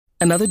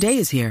Another day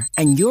is here,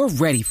 and you're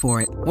ready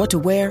for it. What to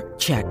wear?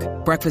 Check.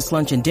 Breakfast,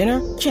 lunch, and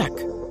dinner? Check.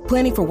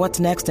 Planning for what's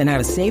next and how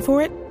to save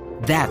for it?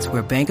 That's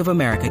where Bank of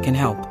America can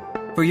help.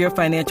 For your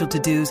financial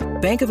to-dos,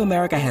 Bank of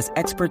America has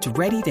experts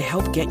ready to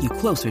help get you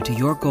closer to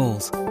your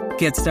goals.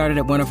 Get started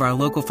at one of our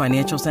local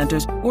financial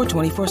centers or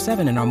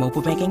 24/7 in our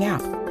mobile banking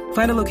app.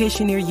 Find a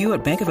location near you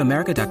at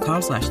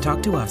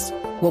bankofamerica.com/talktous.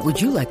 What would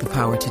you like the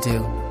power to do?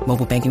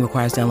 Mobile banking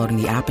requires downloading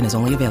the app and is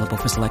only available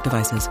for select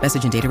devices.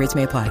 Message and data rates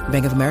may apply.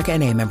 Bank of America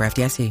N.A., member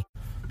FDIC.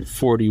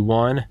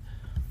 41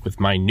 with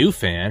my new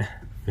fan,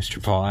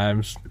 Mr. Paul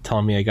Adams,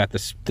 telling me I got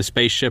the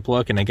spaceship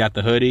look and I got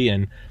the hoodie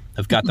and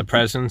I've got the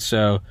presence.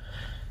 So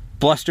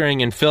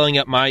blustering and filling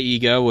up my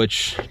ego,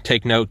 which,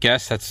 take note,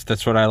 guess,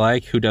 that's what I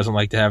like. Who doesn't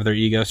like to have their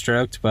ego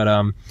stroked? But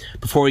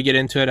before we get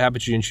into it, how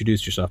about you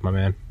introduce yourself, my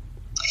man?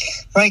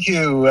 Thank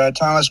you,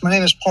 Thomas. My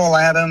name is Paul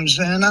Adams,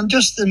 and I'm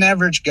just an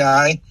average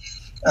guy.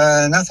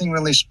 Nothing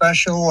really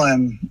special.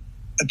 I'm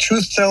a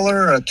truth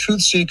teller, a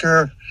truth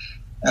seeker.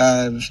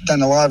 I've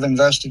done a lot of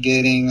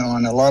investigating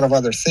on a lot of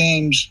other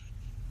themes.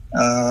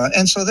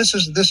 And so this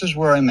is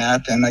where I'm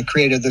at. And I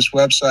created this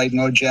website,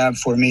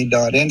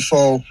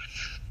 nojabforme.info,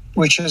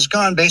 which has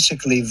gone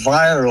basically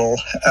viral.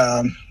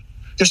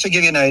 Just to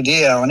give you an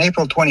idea, on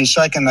April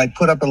 22nd, I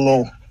put up a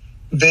little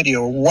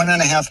video,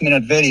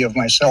 1.5-minute video of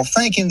myself,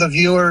 thanking the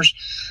viewers,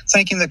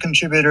 thanking the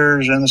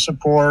contributors and the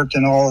support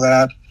and all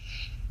that.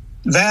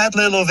 That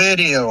little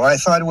video, I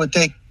thought it would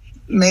take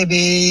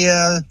maybe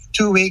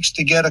 2 weeks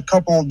to get a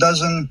couple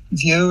dozen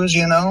views,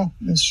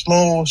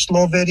 slow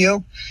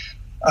video.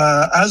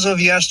 As of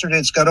yesterday,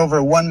 it's got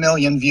over 1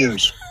 million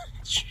views.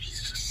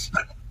 Jesus.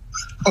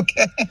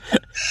 Okay.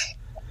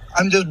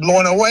 I'm just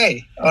blown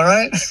away. All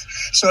right.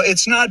 So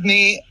it's not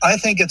me. I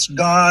think it's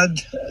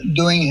God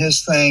doing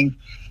his thing.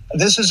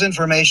 This is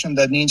information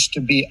that needs to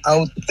be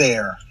out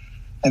there.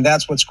 And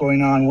that's what's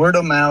going on. Word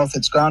of mouth.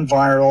 It's gone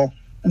viral.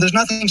 And there's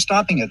nothing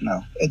stopping it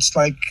now. It's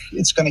like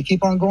it's going to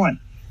keep on going.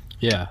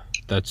 Yeah.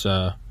 That's,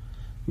 man,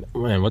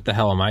 what the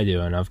hell am I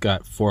doing? I've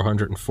got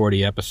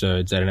 440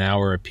 episodes at an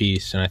hour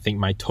apiece, and I think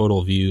my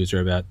total views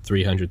are about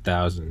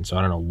 300,000. So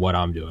I don't know what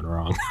I'm doing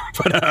wrong,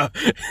 but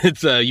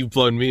it's you've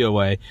blown me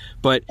away.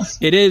 But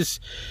it is,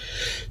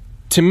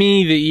 to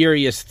me, the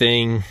eeriest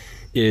thing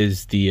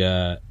is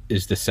the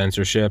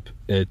censorship.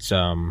 It's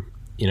I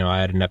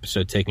had an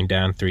episode taken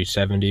down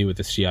 370 with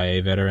a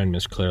CIA veteran,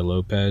 Miss Claire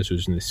Lopez,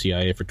 who's in the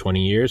CIA for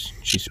 20 years.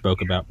 She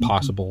spoke about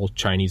possible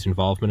Chinese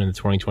involvement in the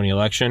 2020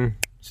 election.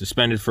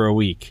 Suspended for a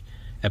week.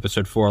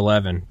 Episode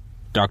 411,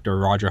 Dr.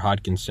 Roger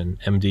Hodgkinson,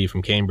 MD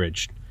from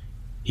Cambridge.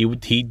 He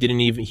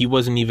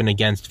wasn't even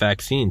against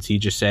vaccines. He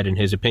just said, in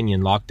his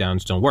opinion,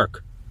 lockdowns don't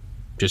work.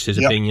 Just his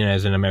opinion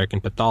as an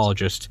American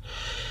pathologist.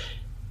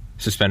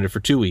 Suspended for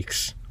 2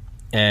 weeks.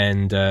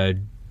 And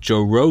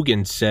Joe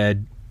Rogan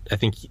said, I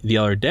think the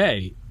other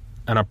day,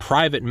 on a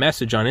private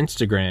message on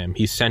Instagram,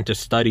 he sent a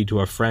study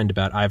to a friend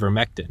about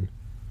ivermectin,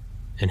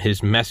 and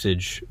his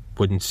message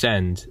wouldn't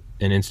send,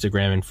 and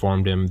Instagram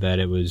informed him that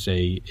it was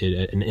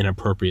an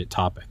inappropriate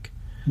topic.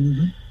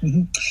 Mm-hmm.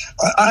 Mm-hmm.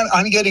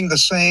 I'm getting the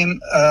same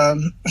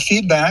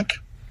feedback.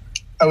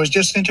 I was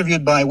just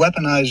interviewed by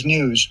Weaponized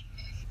News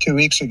 2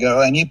 weeks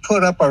ago, and he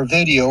put up our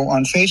video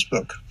on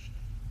Facebook.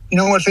 You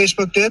know what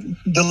Facebook did?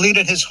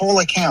 Deleted his whole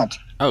account.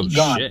 Oh,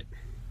 gone. Shit.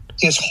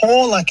 His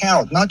whole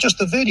account, not just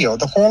the video,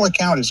 the whole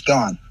account is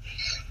gone.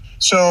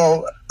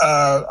 So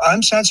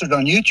I'm censored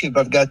on YouTube.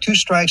 I've got 2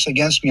 strikes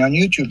against me on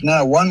YouTube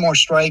now. 1 more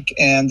strike,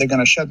 and they're going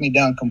to shut me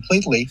down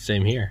completely.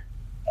 Same here.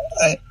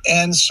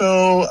 And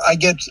so I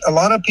get a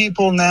lot of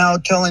people now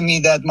telling me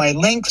that my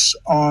links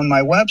on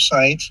my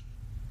website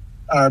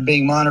are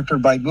being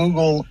monitored by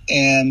Google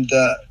and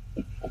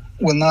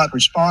will not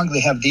respond.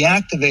 They have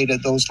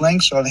deactivated those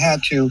links, so I've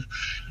had to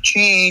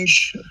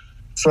change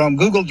from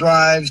Google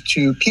Drive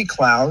to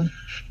pCloud.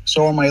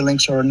 So all my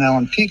links are now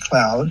on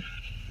pCloud.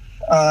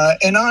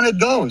 And on it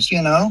goes,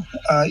 you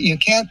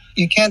can't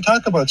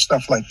talk about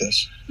stuff like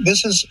this.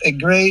 This is a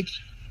great,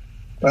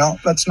 well,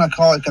 let's not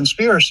call it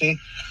conspiracy.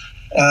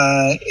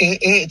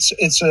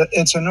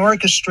 It's an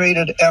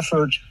orchestrated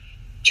effort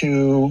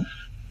to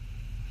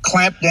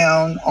clamp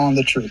down on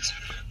the truth.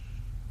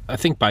 I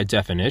think by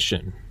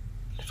definition,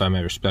 if I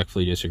may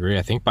respectfully disagree,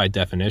 I think by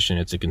definition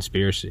it's a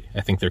conspiracy. I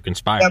think they're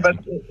conspiring. Yeah, but I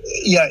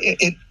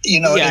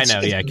know.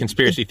 Yeah,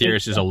 conspiracy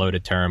theorist is a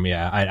loaded term.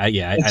 Yeah,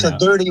 it's I know. A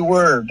dirty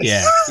word.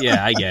 Yeah,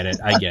 I get it.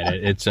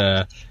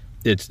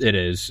 It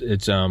is.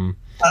 It's been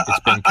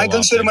I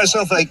consider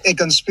myself a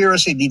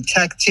conspiracy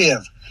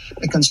detective,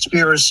 a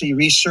conspiracy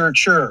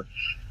researcher.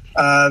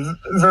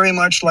 Very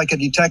much like a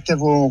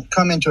detective will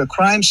come into a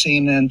crime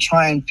scene and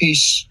try and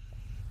piece,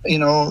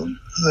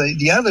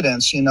 the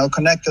evidence,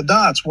 connect the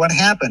dots. What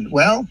happened?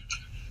 Well,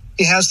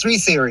 he has 3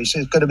 theories.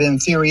 It could have been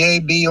theory A,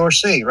 B, or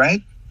C,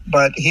 right?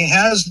 But he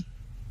has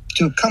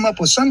to come up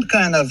with some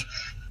kind of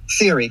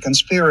theory,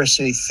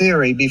 conspiracy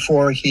theory,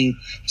 before he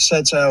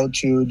sets out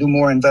to do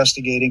more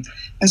investigating.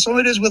 And so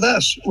it is with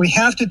us. We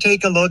have to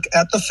take a look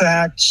at the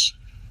facts,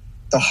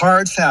 the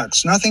hard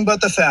facts, nothing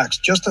but the facts,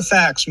 just the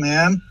facts,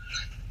 man,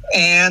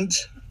 and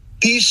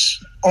piece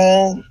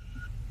all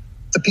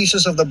the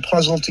pieces of the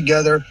puzzle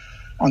together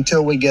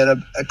until we get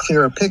a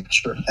clearer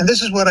picture. And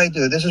this is what I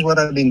do. This is what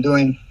I've been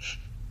doing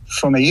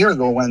from a year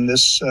ago when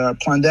this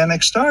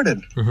pandemic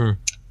started. Mm-hmm.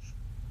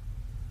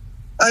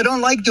 I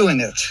don't like doing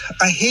it.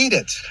 I hate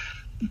it.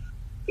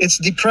 It's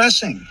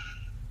depressing.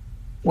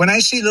 When I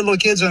see little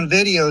kids on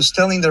videos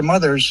telling their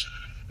mothers,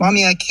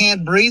 "Mommy, I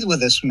can't breathe with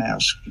this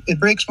mask," it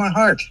breaks my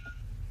heart.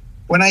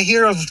 When I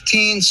hear of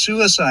teen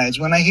suicides,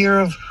 when I hear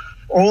of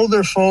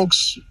older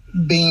folks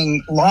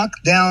being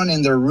locked down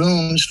in their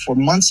rooms for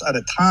months at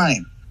a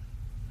time,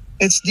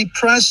 it's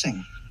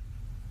depressing.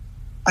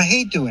 I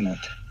hate doing it.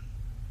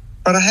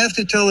 But I have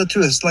to tell the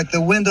truth. It's like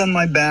the wind on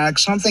my back.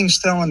 Something's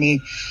telling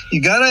me,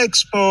 you got to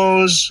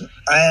expose.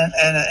 And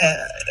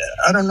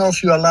I don't know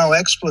if you allow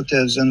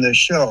expletives in this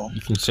show.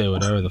 You can say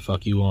whatever the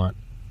fuck you want.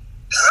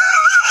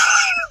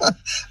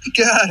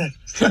 Got it.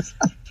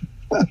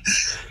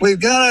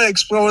 We've got to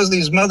expose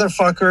these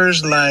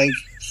motherfuckers like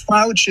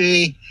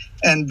Fauci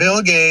and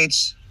Bill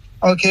Gates,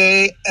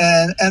 okay,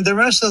 and the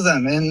rest of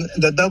them in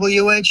the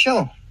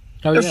WHO.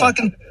 They're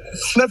fucking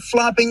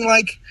flip-flopping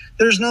like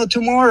there's no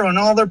tomorrow on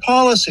all their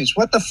policies.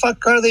 What the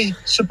fuck are they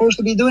supposed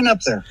to be doing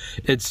up there?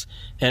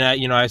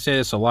 I say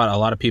this a lot. A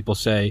lot of people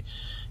say,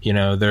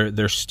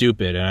 they're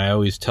stupid. And I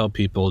always tell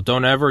people,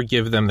 don't ever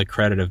give them the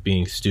credit of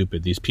being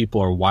stupid. These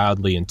people are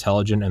wildly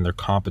intelligent and they're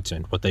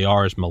competent. What they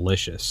are is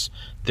malicious.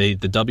 The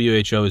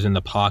WHO is in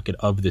the pocket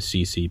of the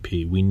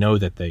CCP. We know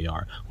that they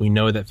are. We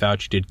know that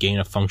Fauci did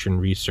gain-of-function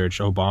research.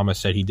 Obama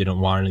said he didn't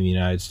want it in the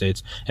United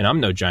States. And I'm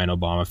no giant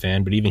Obama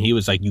fan, but even he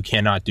was like, you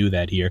cannot do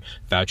that here.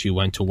 Fauci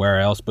went to where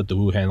else but the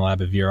Wuhan lab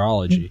of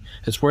virology.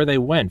 That's where they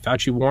went.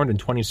 Fauci warned in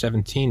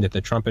 2017 that the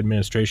Trump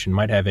administration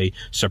might have a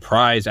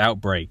surprise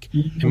outbreak.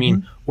 I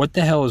mean, what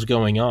the hell is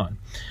going on?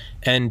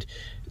 And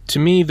to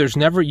me,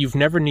 you've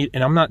never need,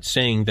 and I'm not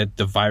saying that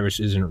the virus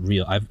isn't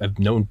real. I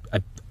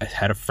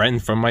had a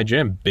friend from my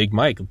gym, Big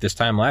Mike, this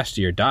time last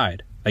year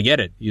died. I get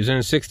it. He was in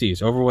his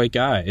 60s, overweight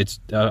guy. It's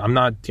I'm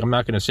not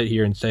going to sit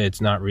here and say it's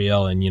not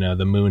real and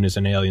the moon is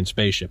an alien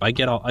spaceship. I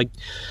get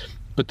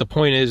but the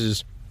point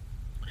is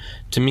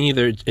to me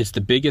it's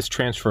the biggest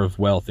transfer of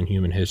wealth in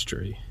human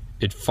history.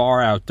 It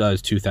far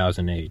outdoes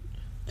 2008.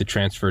 The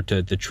transfer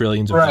to the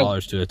trillions of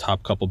dollars to the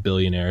top couple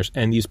billionaires.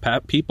 And these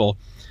people,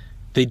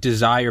 they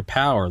desire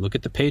power. Look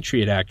at the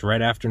Patriot Act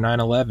right after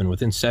 9/11.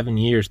 Within 7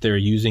 years, they're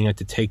using it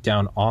to take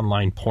down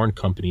online porn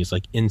companies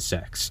like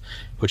Insects,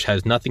 which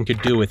has nothing to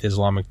do with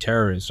Islamic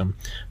terrorism.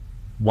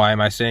 Why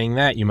am I saying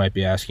that? You might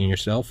be asking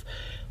yourself.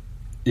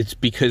 It's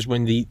because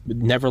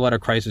never let a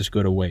crisis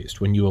go to waste.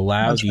 When you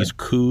allow these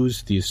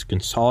coups, these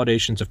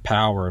consolidations of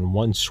power in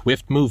one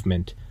swift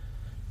movement,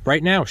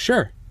 right now,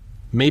 sure,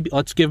 maybe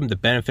let's give them the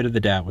benefit of the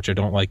doubt, which I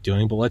don't like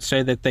doing, but let's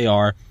say that they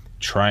are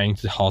trying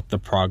to halt the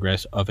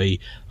progress of a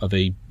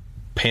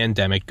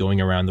pandemic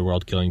going around the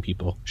world killing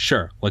people.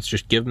 Sure, let's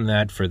just give them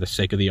that for the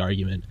sake of the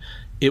argument.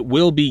 It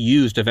will be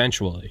used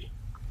eventually.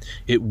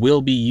 It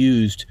will be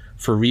used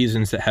for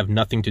reasons that have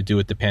nothing to do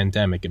with the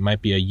pandemic. It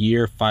might be a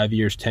year, 5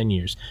 years, 10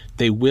 years.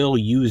 They will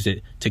use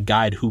it to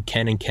guide who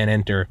can and can't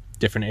enter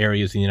different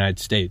areas of the United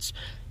States.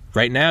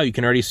 Right now, you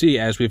can already see,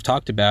 as we've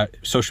talked about,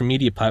 social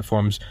media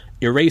platforms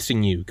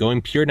erasing you, going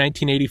pure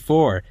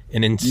 1984,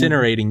 and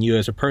incinerating you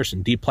as a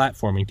person,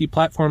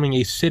 deplatforming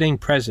a sitting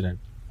president.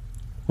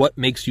 What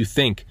makes you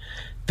think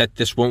that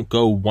this won't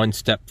go one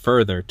step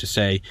further to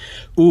say,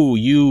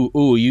 you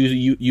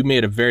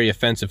made a very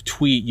offensive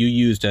tweet, you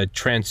used a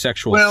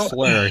transsexual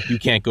slur, you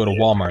can't go to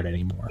Walmart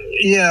anymore?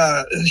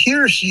 Yeah,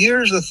 here's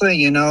the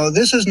thing,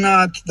 this is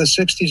not the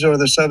 60s or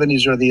the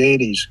 70s or the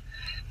 80s.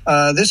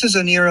 This is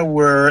an era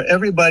where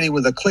everybody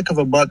with a click of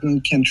a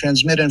button can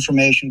transmit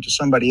information to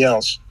somebody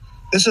else.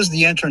 This is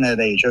the internet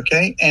age,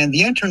 okay? And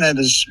the internet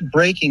is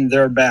breaking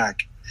their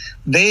back.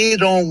 They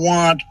don't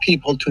want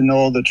people to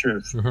know the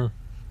truth. Mm-hmm.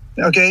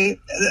 Okay?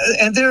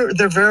 And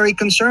they're very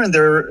concerned.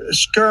 They're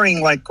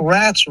scurrying like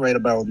rats right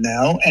about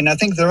now. And I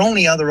think their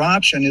only other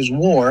option is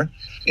war.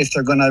 If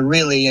they're going to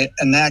really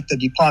enact a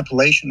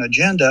depopulation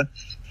agenda,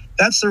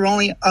 that's their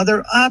only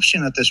other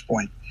option at this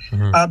point.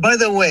 Mm-hmm. By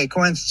the way,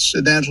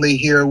 coincidentally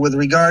here, with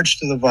regards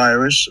to the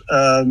virus,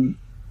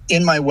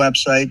 in my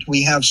website,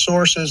 we have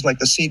sources like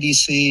the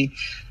CDC,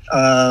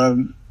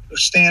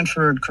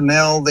 Stanford,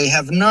 Cornell. They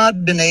have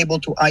not been able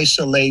to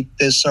isolate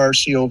this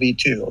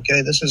SARS-CoV-2.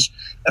 Okay, this is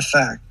a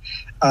fact.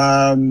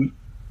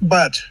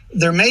 But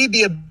there may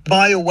be a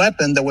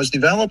bioweapon that was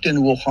developed in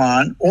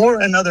Wuhan or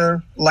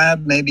another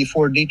lab, maybe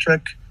Fort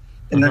Detrick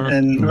in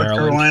North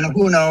Carolina.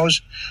 Who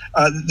knows?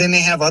 They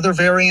may have other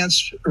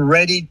variants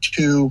ready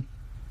to,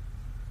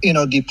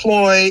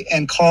 deploy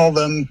and call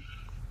them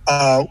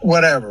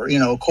whatever,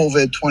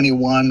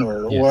 COVID-21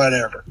 or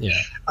whatever.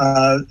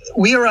 Yeah.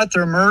 We are at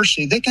their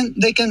mercy. They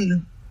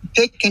can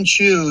pick and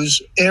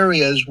choose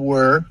areas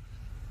where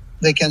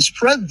they can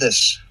spread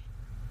this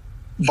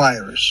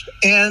virus.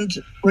 And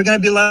we're going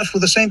to be left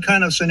with the same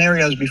kind of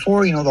scenario as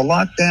before, the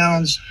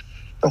lockdowns,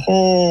 the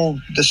whole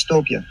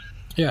dystopia.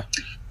 Yeah.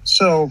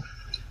 So,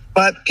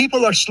 but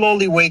people are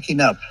slowly waking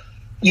up.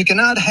 You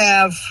cannot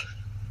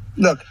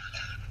look,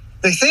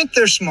 they think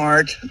they're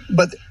smart,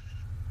 but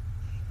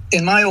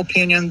in my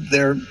opinion,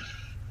 they're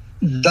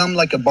dumb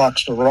like a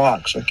box of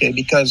rocks, okay?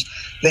 Because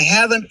they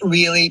haven't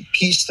really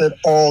pieced it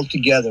all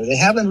together. They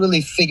haven't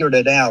really figured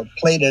it out,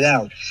 played it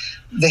out.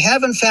 They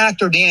haven't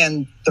factored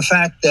in the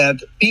fact that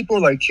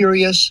people are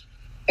curious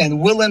and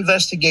will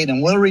investigate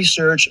and will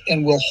research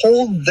and will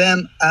hold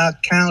them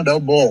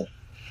accountable.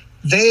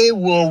 They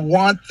will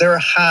want their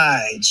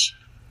hides,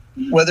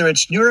 whether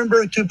it's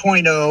Nuremberg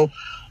 2.0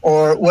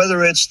 or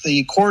whether it's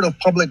the court of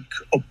public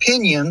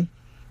opinion,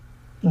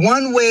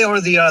 one way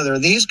or the other.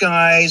 These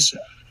guys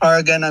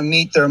are going to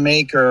meet their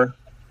maker,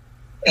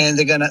 and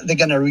they're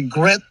going to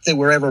regret they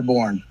were ever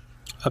born.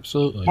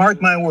 Absolutely. Mark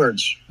my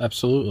words.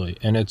 Absolutely.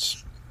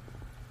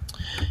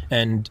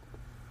 And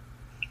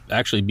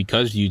actually,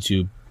 because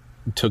YouTube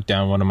took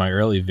down one of my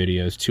early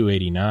videos,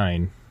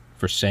 289,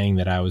 for saying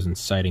that I was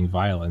inciting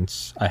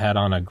violence, I had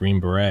on a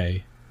Green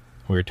Beret.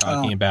 We were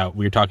talking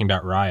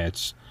about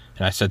riots,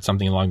 and I said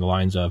something along the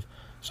lines of,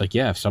 it's like,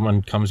 yeah, if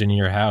someone comes into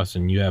your house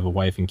and you have a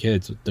wife and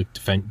kids,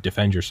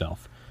 defend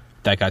yourself.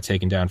 That got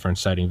taken down for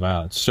inciting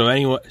violence. So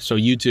anyway,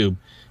 YouTube,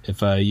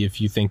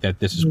 if you think that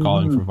this is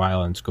calling for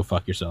violence, go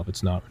fuck yourself.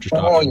 It's not what you're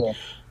talking. Yeah.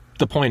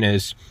 The point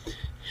is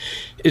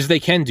they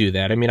can do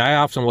that. I mean, I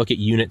often look at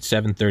Unit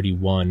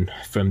 731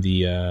 from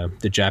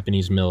the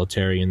Japanese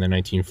military in the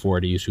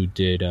 1940s who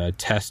did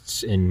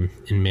tests in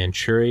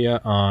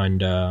Manchuria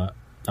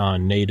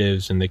on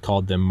natives, and they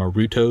called them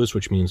Marutos,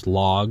 which means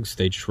logs.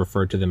 They just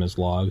referred to them as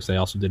logs. They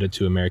also did it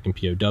to American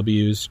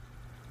POWs.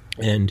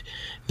 And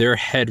their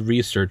head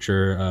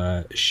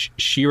researcher,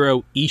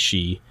 Shiro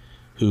Ishii,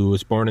 who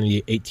was born in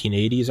the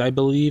 1880s, I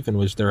believe, and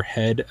was their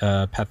head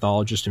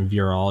pathologist and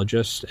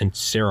virologist and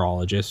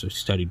serologist, who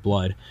studied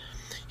blood,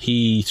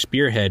 he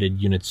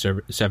spearheaded Unit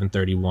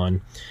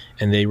 731,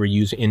 and they were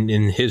using,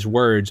 in his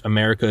words,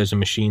 America is a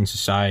machine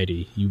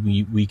society.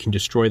 We can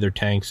destroy their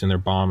tanks and their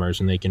bombers,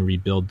 and they can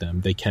rebuild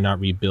them. They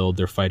cannot rebuild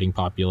their fighting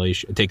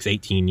population. It takes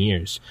 18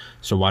 years,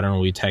 so why don't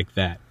we attack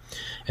that?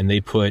 And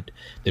they put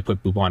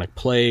bubonic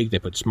plague, they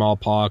put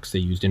smallpox, they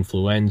used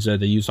influenza,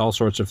 they used all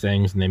sorts of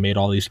things, and they made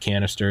all these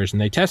canisters,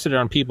 and they tested it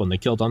on people, and they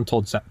killed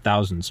untold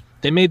thousands.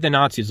 They made the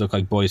Nazis look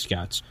like Boy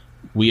Scouts.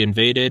 We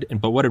invaded,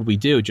 but what did we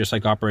do? Just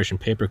like Operation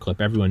Paperclip,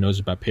 everyone knows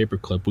about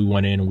Paperclip. We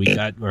went in and we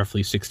got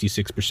roughly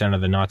 66% of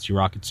the Nazi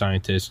rocket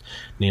scientists,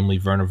 namely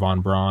Werner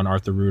von Braun,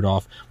 Arthur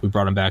Rudolph. We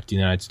brought them back to the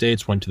United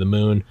States, went to the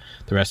moon.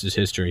 The rest is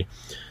history.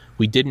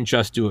 We didn't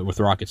just do it with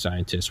rocket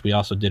scientists. We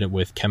also did it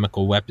with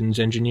chemical weapons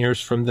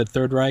engineers from the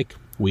Third Reich.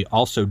 We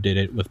also did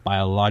it with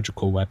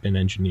biological weapon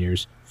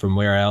engineers from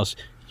where else?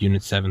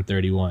 Unit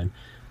 731.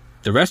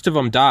 The rest of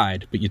them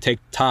died, but you take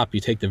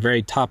the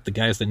very top, the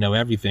guys that know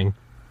everything.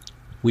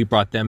 We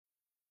brought them.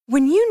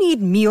 When you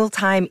need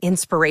mealtime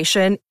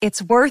inspiration,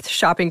 it's worth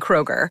shopping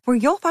Kroger, where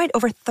you'll find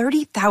over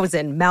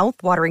 30,000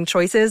 mouth-watering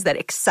choices that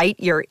excite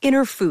your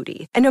inner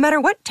foodie. And no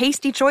matter what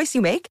tasty choice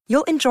you make,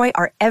 you'll enjoy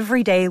our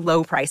everyday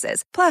low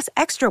prices, plus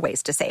extra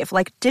ways to save,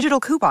 like digital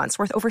coupons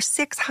worth over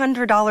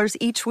 $600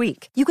 each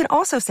week. You can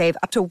also save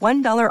up to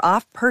 $1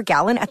 off per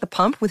gallon at the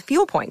pump with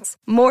fuel points.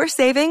 More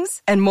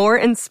savings and more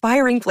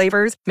inspiring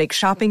flavors make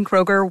shopping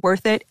Kroger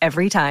worth it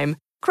every time.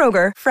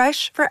 Kroger,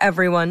 fresh for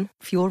everyone.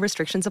 Fuel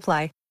restrictions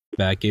apply.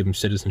 Back, gave them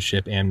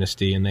citizenship,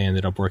 amnesty, and they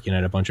ended up working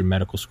at a bunch of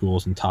medical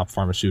schools and top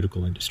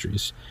pharmaceutical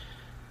industries.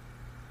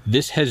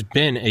 This has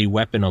been a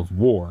weapon of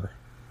war,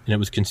 and it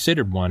was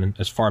considered one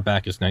as far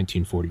back as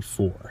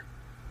 1944.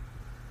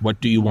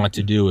 What do you want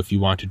to do if you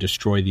want to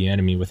destroy the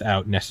enemy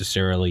without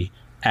necessarily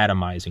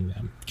atomizing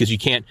them? Because you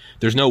can't,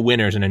 there's no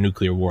winners in a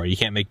nuclear war. You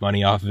can't make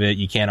money off of it.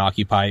 You can't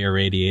occupy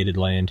irradiated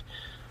land.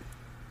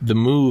 The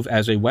move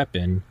as a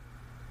weapon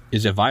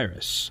is a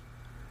virus.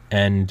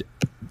 And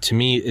to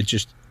me, it's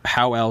just,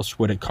 how else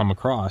would it come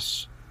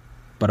across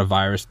but a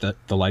virus that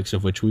the likes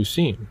of which we've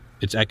seen?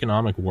 It's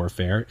economic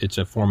warfare. It's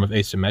a form of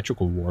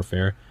asymmetrical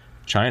warfare.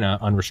 China,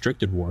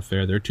 unrestricted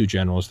warfare. There are two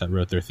generals that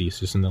wrote their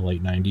thesis in the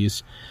late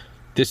 90s.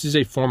 This is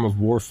a form of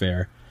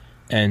warfare.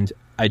 And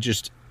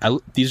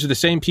these are the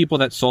same people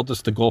that sold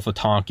us the Gulf of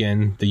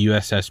Tonkin, the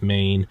USS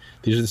Maine.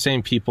 These are the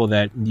same people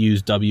that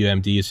used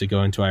WMDs to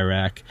go into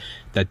Iraq,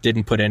 that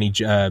didn't put any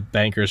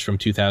bankers from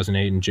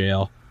 2008 in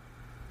jail.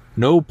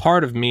 No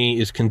part of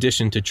me is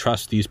conditioned to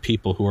trust these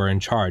people who are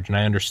in charge. And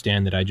I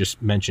understand that I just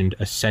mentioned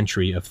a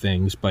century of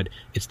things, but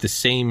it's the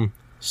same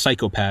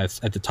psychopaths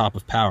at the top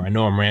of power. I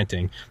know I'm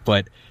ranting,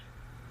 but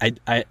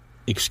I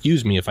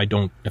excuse me if I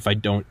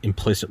don't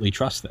implicitly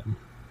trust them.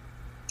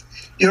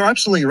 You're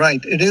absolutely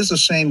right. It is the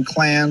same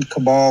clan,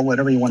 cabal,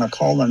 whatever you want to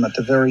call them, at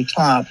the very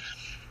top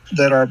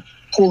that are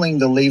pulling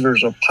the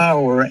levers of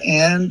power,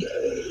 and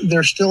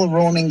they're still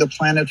roaming the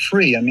planet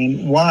free. I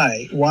mean,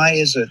 why? Why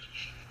is it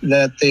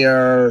that they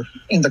are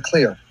in the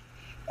clear?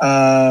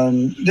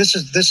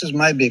 This is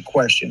my big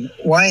question.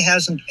 Why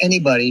hasn't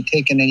anybody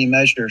taken any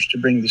measures to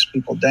bring these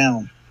people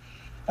down?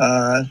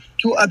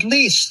 To at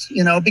least,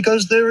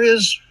 because there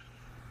is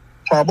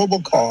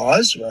probable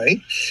cause,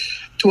 right?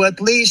 To at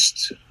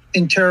least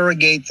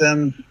interrogate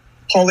them,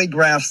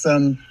 polygraph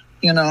them,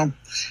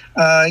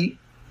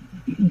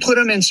 put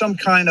them in some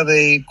kind of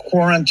a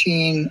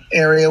quarantine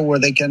area where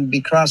they can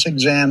be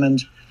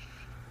cross-examined,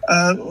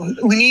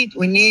 We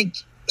need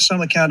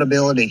some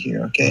accountability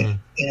here, okay? Mm-hmm.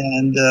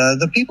 And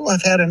the people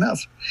have had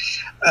enough.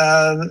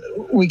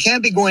 We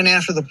can't be going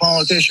after the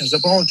politicians. The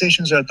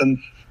politicians are at the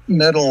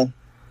middle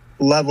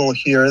level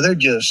here. They're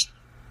just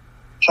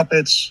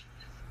puppets,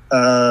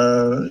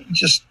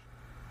 just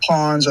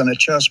pawns on a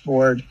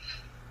chessboard,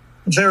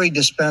 very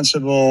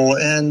dispensable,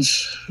 and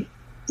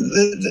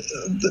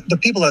the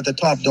people at the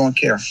top don't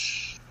care.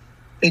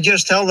 They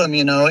just tell them,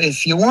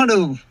 if you want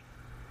to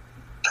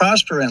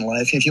prosper in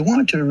life, if you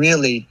want to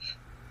really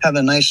have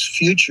a nice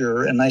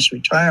future, a nice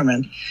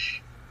retirement,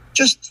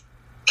 just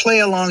play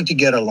along to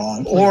get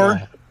along.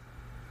 Or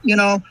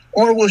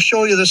we'll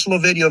show you this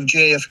little video of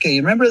JFK.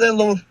 You remember that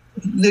little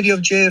video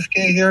of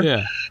JFK here?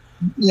 Yeah.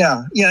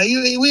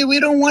 We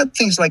don't want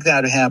things like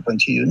that to happen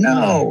to you.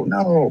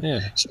 No.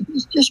 Yeah. So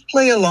just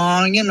play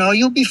along.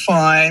 You'll be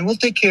fine. We'll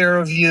take care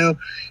of you.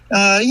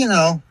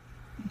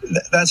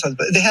 That's how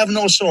they have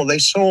no soul. They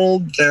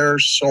sold their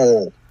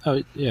soul.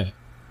 Oh yeah,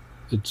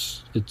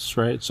 it's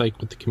right. It's like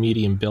what the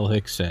comedian Bill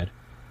Hicks said.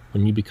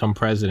 When you become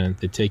president,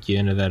 they take you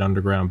into that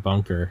underground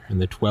bunker,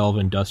 and the 12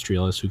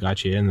 industrialists who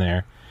got you in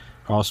there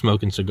are all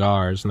smoking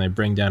cigars, and they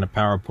bring down a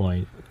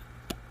PowerPoint,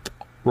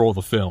 roll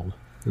the film,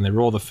 and they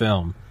roll the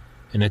film.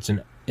 And it's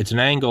an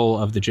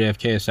angle of the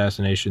JFK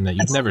assassination that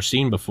you've never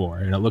seen before,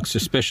 and it looks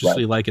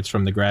suspiciously like it's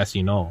from the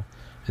grassy knoll.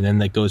 And then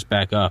that goes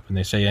back up, and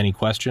they say, "Any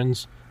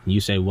questions?" And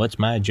you say, "What's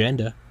my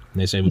agenda?"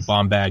 And they say, "We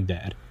bomb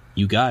Baghdad."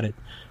 You got it.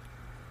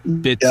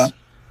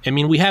 I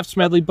mean, we have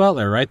Smedley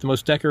Butler, right? The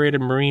most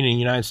decorated Marine in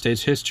United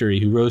States history,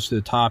 who rose to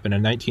the top and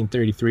in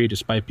 1933,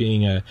 despite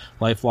being a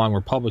lifelong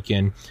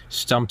Republican,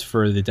 stumped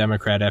for the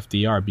Democrat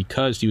FDR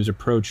because he was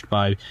approached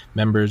by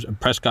members of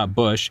Prescott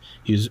Bush.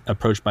 He was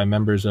approached by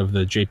members of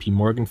the J.P.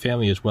 Morgan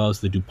family as well as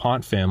the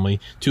DuPont family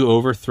to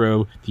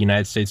overthrow the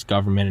United States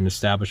government and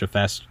establish a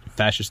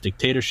fascist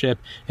dictatorship,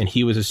 and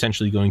he was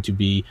essentially going to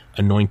be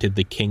anointed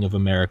the king of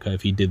America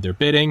if he did their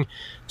bidding,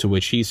 to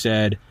which he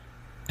said,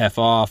 F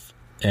off,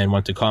 and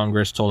went to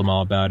Congress, told them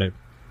all about it.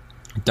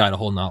 Died a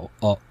whole not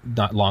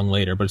long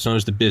later, but it's known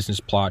as the business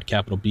plot,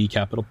 capital B,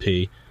 capital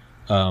P.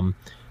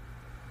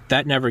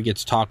 That never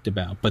gets talked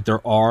about, but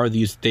there are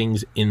these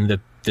things in the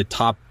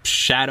top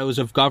shadows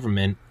of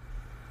government.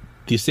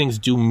 These things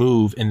do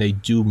move, and they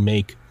do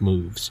make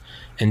moves.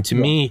 And to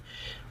me,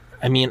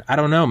 I mean, I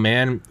don't know,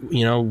 man.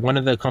 One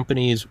of the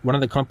companies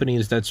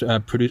that's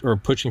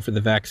pushing for the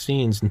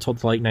vaccines until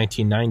the late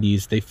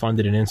 1990s, they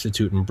funded an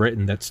institute in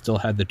Britain that still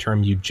had the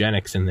term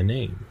eugenics in the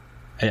name.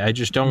 I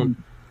just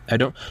don't.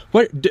 Don't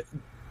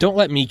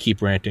let me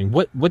keep ranting.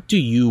 What do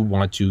you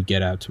want to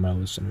get out to my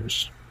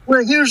listeners?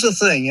 Well, here's the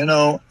thing.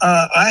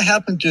 I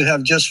happen to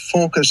have just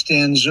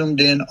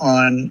zoomed in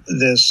on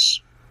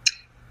this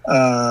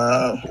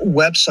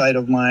website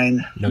of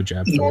mine.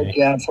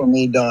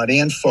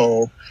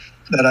 NoJabForMe.info.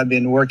 That I've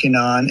been working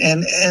on,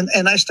 and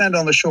I stand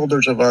on the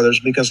shoulders of others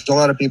because a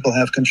lot of people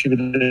have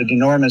contributed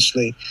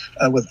enormously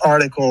with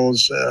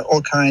articles,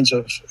 all kinds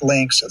of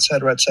links, et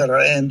cetera,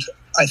 and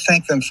I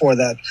thank them for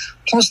that.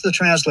 Plus the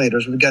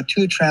translators. We've got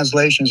 2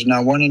 translations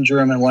now, one in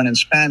German, one in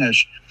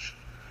Spanish.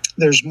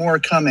 There's more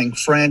coming,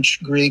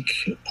 French, Greek,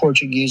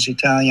 Portuguese,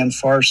 Italian,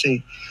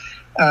 Farsi.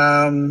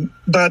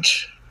 But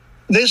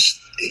this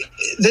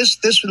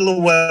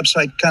little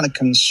website kind of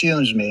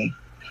consumes me.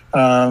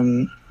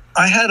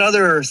 I had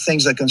other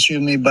things that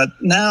consumed me, but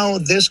now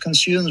this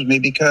consumes me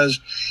because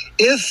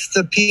if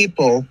the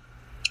people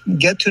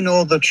get to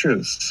know the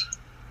truth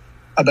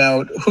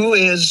about who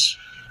is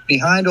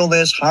behind all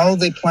this, how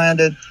they planned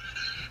it,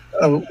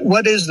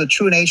 what is the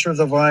true nature of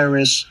the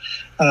virus,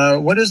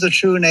 what is the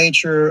true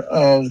nature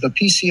of the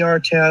PCR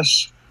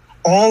tests,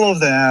 all of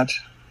that,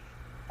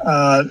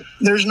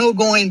 there's no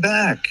going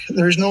back.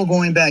 There's no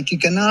going back. You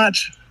cannot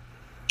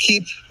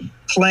keep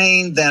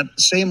playing that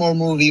same old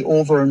movie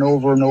over and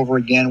over and over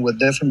again with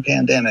different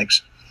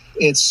pandemics.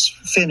 It's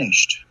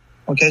finished.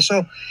 Okay,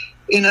 so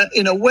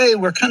in a way,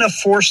 we're kind of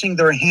forcing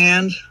their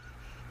hand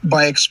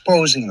by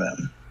exposing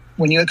them.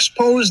 When you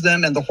expose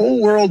them and the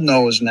whole world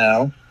knows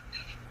now,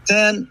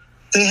 then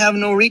they have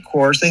no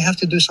recourse. They have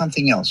to do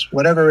something else.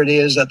 Whatever it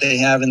is that they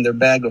have in their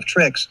bag of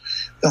tricks,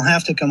 they'll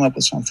have to come up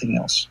with something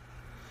else.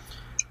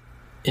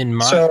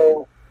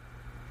 So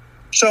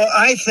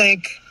I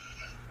think...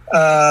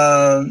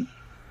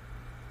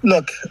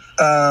 look,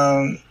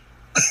 I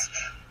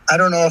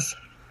don't know if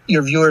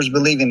your viewers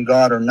believe in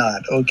God or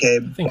not. Okay,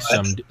 I think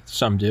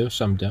some do,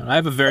 some don't. I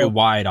have a very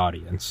wide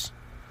audience.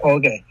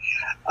 Okay,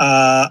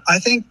 I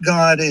think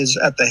God is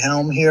at the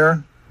helm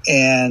here,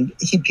 and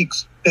He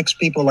picks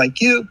people like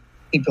you,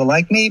 people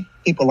like me,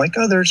 people like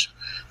others,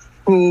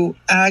 who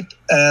act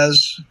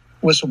as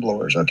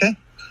whistleblowers. Okay,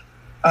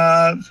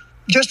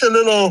 just a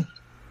little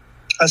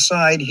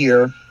aside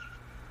here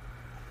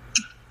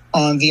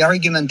on the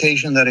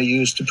argumentation that I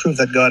use to prove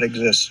that God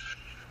exists.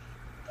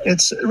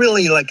 It's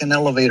really like an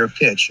elevator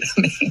pitch. I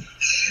mean,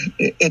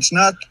 it's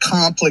not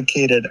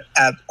complicated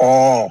at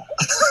all.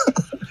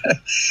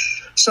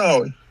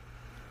 So,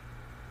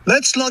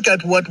 Let's look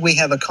at what we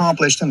have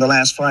accomplished in the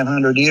last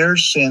 500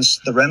 years since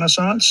the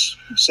Renaissance,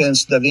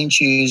 since Da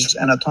Vinci's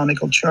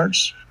anatomical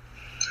charts.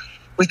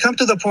 We come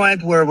to the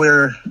point where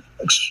we're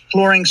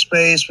exploring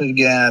space. We've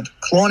got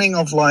cloning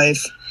of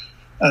life,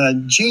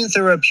 gene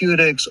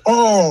therapeutics,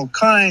 all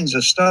kinds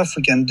of stuff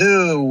we can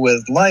do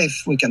with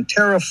life. We can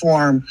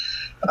terraform.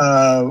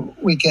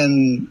 We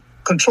can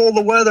control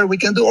the weather. We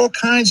can do all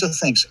kinds of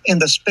things in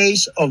the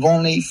space of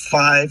only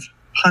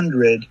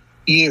 500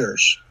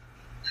 years.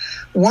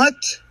 What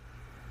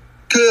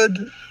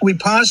could we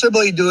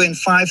possibly do in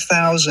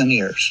 5,000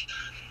 years?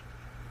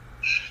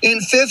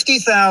 In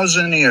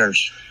 50,000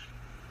 years?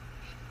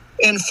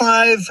 In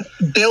 5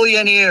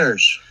 billion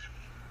years?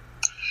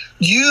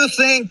 Do you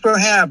think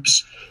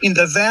perhaps in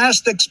the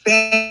vast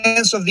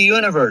expanse of the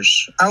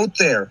universe out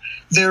there,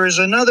 there is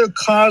another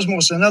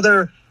cosmos,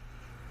 another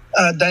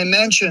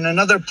dimension,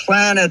 another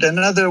planet,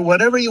 another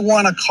whatever you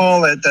want to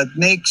call it that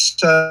makes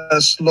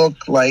us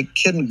look like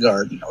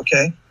kindergarten,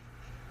 okay?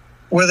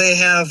 Where they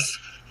have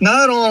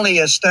not only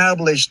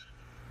established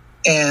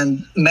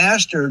and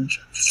mastered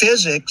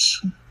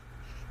physics,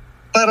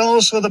 but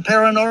also the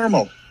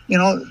paranormal. You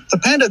know, the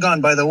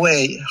Pentagon, by the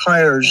way,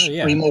 hires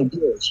remote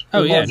viewers.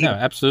 Oh, yeah, no,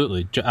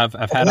 absolutely. I've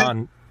had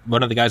on,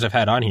 one of the guys I've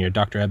had on here,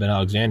 Dr. Eben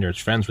Alexander, is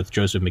friends with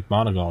Joseph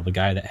McMoneagle, the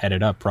guy that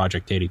headed up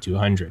Project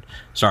 8200.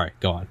 Sorry,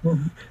 go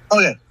on.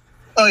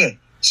 Okay.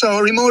 So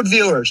remote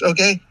viewers,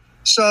 okay?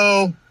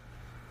 So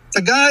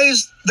the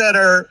guys that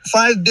are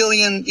 5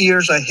 billion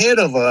years ahead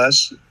of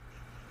us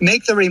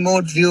make the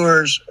remote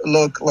viewers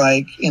look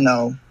like, you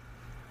know,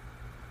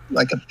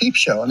 like a peep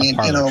show. I mean,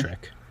 you know,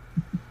 trick.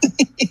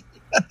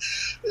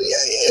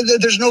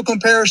 There's no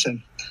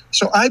comparison.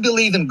 So I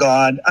believe in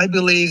God. I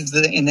believe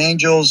in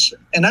angels.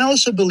 And I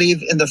also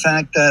believe in the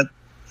fact that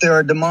there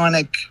are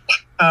demonic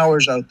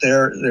powers out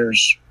there.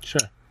 There's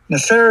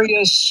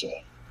nefarious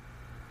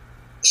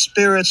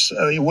spirits,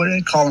 what do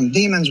you call them?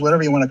 Demons,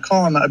 whatever you want to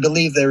call them. I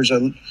believe there's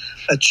a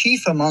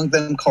chief among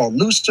them called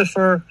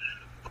Lucifer,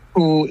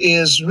 who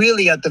is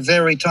really at the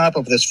very top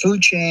of this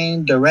food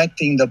chain,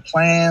 directing the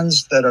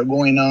plans that are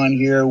going on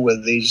here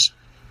with these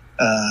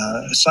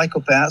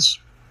psychopaths,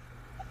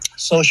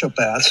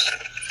 sociopaths,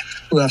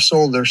 who have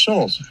sold their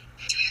souls.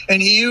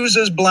 And he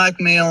uses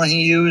blackmail, and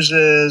he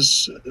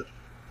uses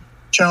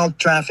child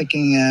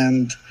trafficking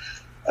and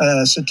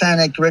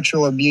satanic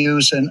ritual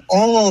abuse and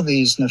all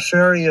these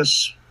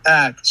nefarious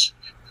acts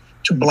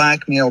to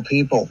blackmail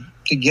people,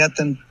 to get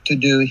them to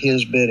do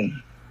his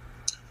bidding.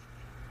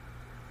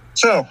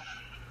 So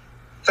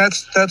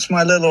that's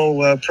my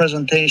little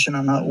presentation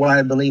on why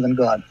I believe in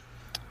God.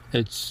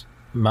 It's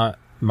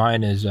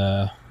mine is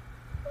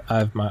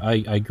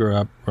I grew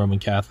up Roman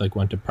Catholic,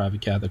 went to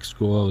private Catholic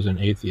school. I was an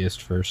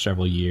atheist for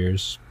several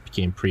years,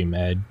 became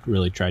pre-med,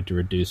 really tried to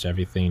reduce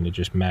everything to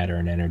just matter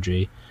and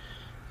energy.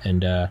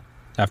 And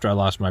after I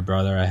lost my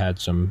brother, I had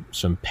some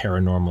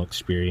paranormal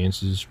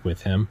experiences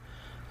with him,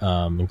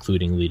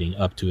 including leading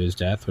up to his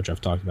death, which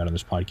I've talked about on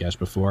this podcast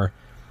before.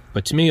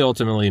 But to me,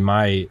 ultimately,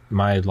 my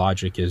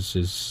logic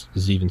is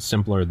even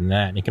simpler than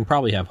that, and it can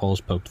probably have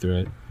holes poked through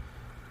it.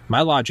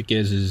 My logic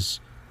is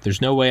there's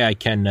no way I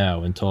can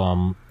know until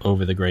I'm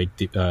over the great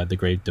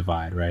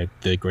divide, right?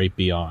 The great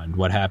beyond.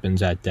 What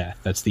happens at death?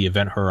 That's the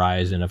event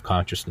horizon of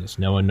consciousness.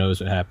 No one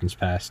knows what happens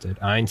past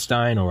it.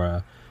 Einstein or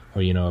a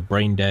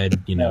brain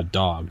dead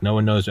dog. No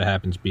one knows what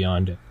happens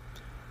beyond it.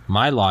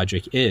 My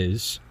logic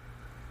is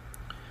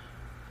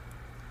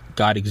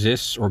God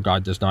exists or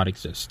God does not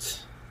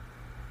exist.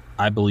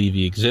 I believe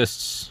he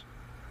exists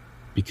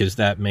because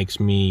that makes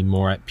me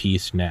more at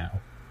peace now.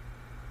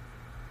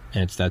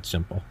 And it's that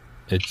simple.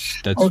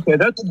 Okay,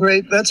 that's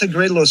a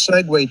great little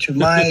segue to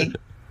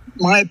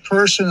my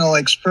personal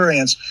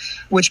experience,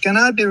 which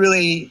cannot be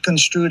really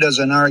construed as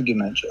an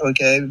argument,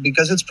 okay?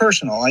 Because it's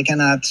personal. I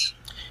cannot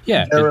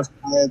verify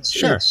it.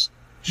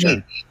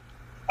 Sure.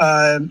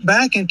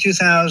 Back in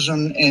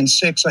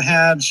 2006, I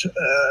had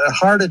a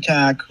heart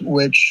attack,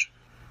 which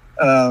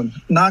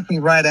knocked me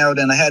right out,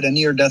 and I had a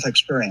near-death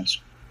experience.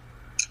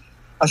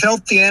 I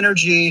felt the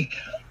energy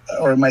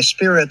or my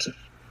spirit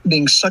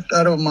being sucked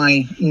out of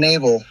my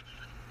navel,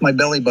 my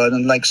belly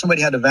button, like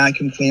somebody had a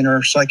vacuum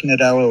cleaner sucking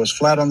it out. I was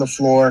flat on the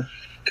floor,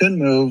 couldn't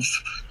move,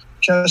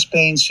 chest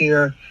pains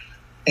here.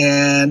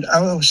 And I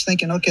was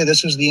thinking, okay,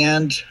 this is the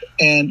end.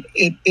 And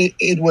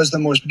it was the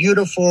most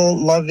beautiful,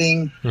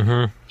 loving,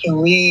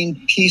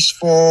 serene,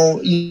 peaceful,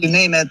 you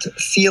name it,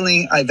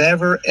 feeling I've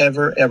ever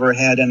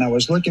had. And I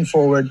was looking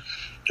forward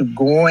to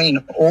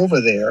going over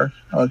there,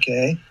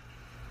 okay?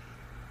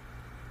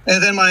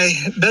 And then my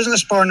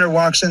business partner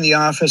walks in the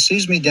office,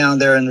 sees me down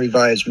there, and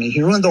revives me. He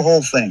ruined the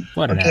whole thing.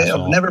 What an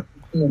asshole. I've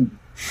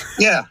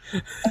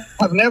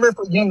never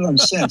forgiven him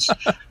since.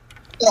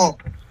 So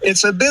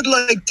it's a bit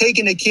like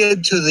taking a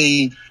kid to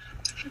the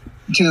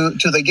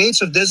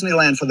gates of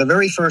Disneyland for the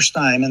very first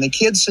time, and the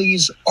kid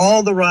sees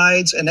all the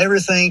rides and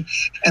everything,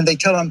 and they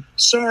tell him,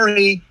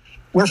 sorry,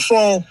 we're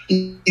full.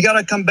 You got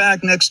to come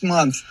back next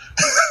month.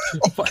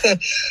 Okay,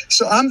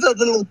 so I'm that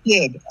little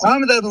kid.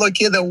 I'm that little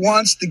kid that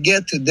wants to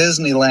get to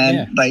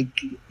Disneyland like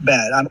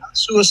bad. I'm not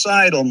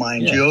suicidal,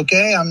 mind you.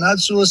 Okay, I'm not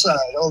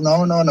suicidal.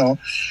 No.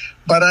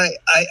 But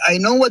I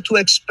know what to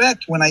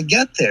expect when I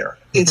get there.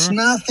 It's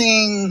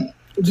nothing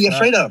to be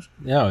afraid of.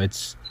 No,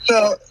 it's.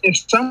 So if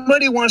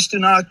somebody wants to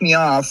knock me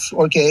off,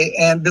 okay,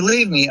 and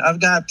believe me, I've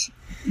got.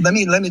 Let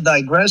me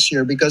digress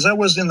here, because I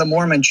was in the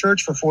Mormon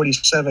church for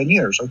 47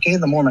 years. Okay,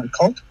 the Mormon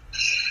cult.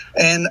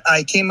 And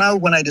I came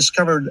out when I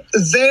discovered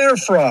their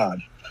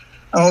fraud,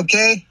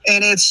 okay?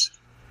 And it's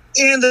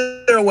in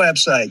their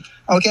website,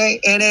 okay?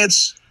 And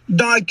it's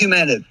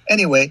documented.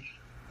 Anyway,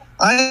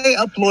 I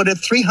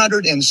uploaded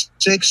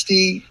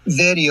 360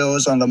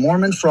 videos on the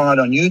Mormon fraud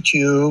on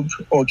YouTube,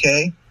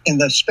 okay, in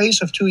the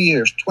space of 2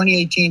 years,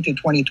 2018 to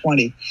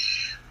 2020.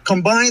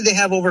 Combined, they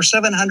have over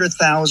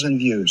 700,000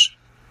 views.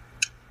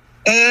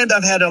 And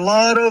I've had a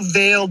lot of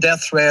veiled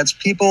death threats,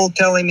 people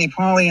telling me,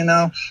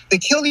 Paulie, they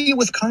kill you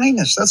with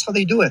kindness. That's how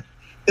they do it.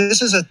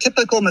 This is a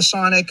typical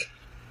Masonic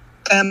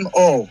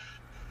MO.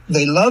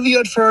 They love you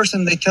at first,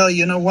 and they tell you,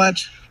 you know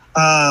what,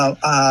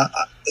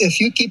 if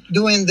you keep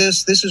doing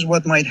this, this is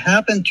what might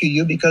happen to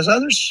you, because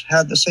others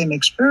had the same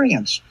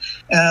experience.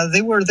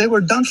 They were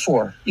done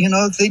for.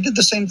 They did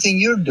the same thing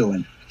you're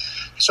doing.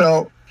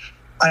 So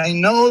I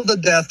know the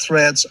death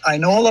threats. I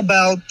know all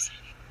about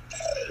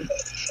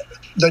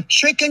the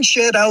chicken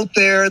shit out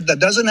there that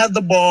doesn't have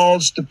the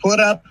balls to put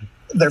up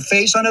their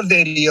face on a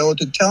video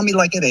to tell me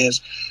like it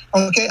is.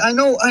 Okay, I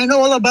know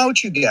all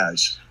about you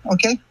guys.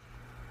 Okay,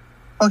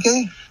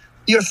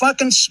 you're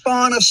fucking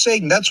spawn of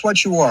Satan. That's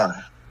what you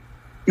are.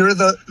 You're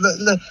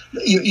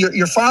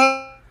your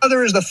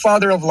father is the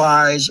father of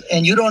lies,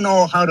 and you don't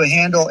know how to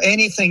handle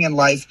anything in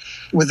life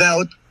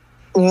without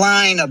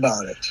lying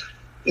about it.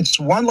 It's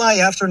one lie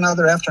after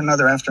another, after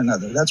another, after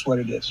another. That's what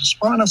it is. A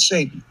spawn of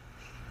Satan.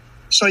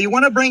 So you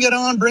want to bring it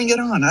on, bring it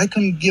on. I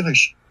couldn't give a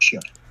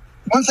shit.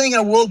 One thing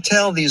I will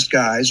tell these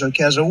guys,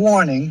 okay, as a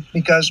warning,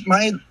 because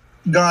my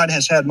God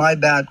has had my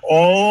back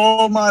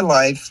all my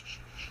life,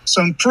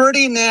 some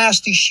pretty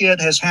nasty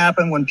shit has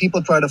happened when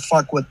people try to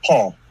fuck with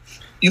Paul.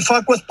 You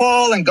fuck with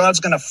Paul, and God's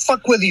going to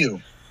fuck with you.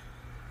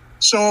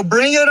 So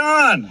bring it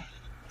on.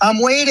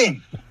 I'm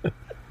waiting.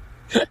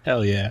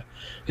 Hell yeah.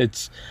 I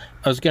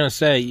was going to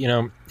say,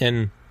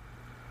 and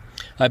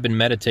I've been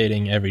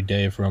meditating every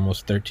day for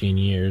almost 13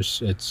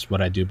 years. It's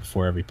what I do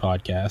before every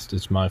podcast.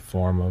 It's my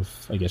form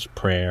of, I guess,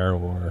 prayer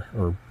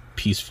or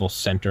peaceful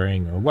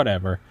centering or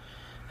whatever.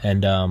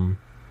 And,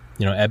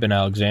 Eben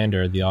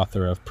Alexander, the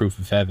author of Proof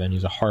of Heaven,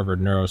 he's a Harvard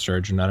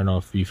neurosurgeon. I don't know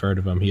if you've heard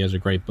of him. He has a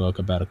great book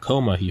about a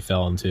coma he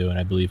fell into in,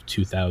 I believe,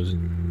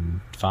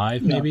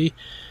 2005, maybe.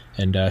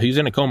 And he was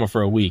in a coma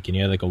for a week, and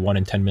he had like a 1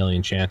 in 10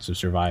 million chance of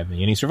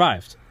surviving. And he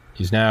survived.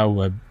 He's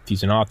now,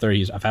 he's an author.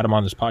 I've had him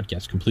on this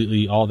podcast,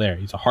 completely all there.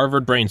 He's a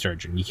Harvard brain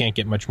surgeon. You can't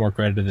get much more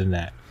credit than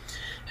that.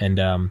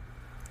 And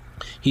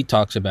he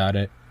talks about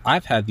it.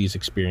 I've had these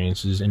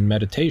experiences in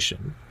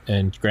meditation.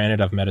 And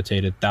granted, I've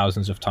meditated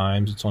thousands of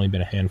times. It's only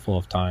been a handful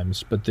of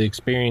times. But the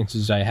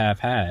experiences I have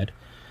had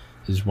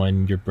is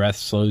when your breath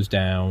slows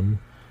down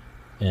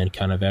and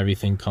kind of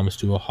everything comes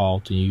to a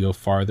halt and you go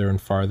farther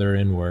and farther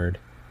inward.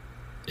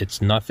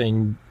 It's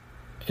nothing,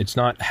 it's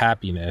not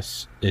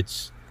happiness.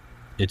 It's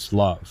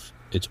love.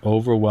 It's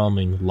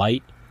overwhelming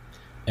light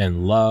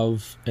and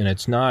love. And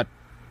it's not,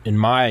 in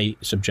my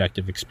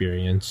subjective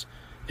experience,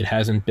 it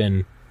hasn't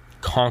been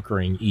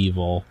conquering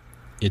evil.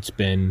 It's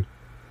been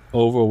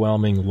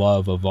overwhelming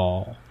love of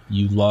all.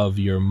 You love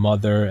your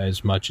mother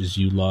as much as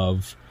you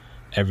love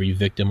every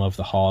victim of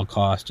the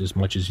Holocaust, as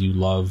much as you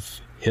love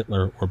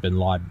Hitler or bin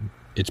Laden.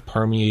 It's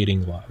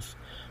permeating love.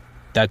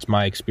 That's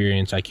my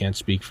experience. I can't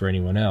speak for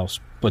anyone else.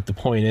 But the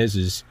point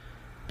is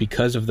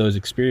because of those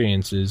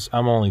experiences,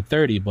 I'm only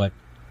 30, but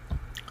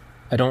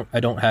I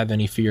don't have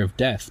any fear of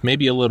death.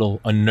 Maybe a little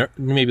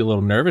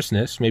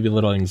nervousness, maybe a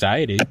little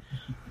anxiety.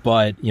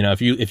 But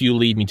if you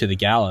lead me to the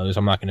gallows,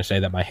 I'm not going to say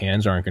that my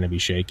hands aren't going to be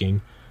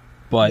shaking.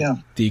 But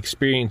the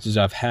experiences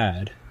I've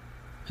had,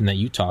 and that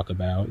you talk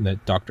about, and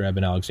that Dr.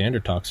 Eben Alexander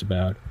talks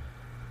about,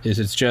 is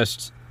it's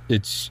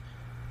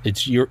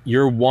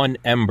your one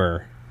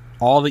ember.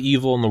 All the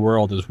evil in the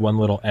world is one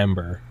little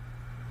ember,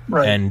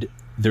 right? And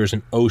there's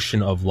an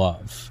ocean of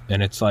love,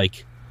 and it's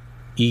like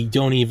you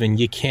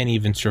can't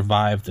even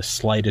survive the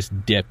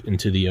slightest dip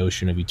into the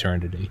ocean of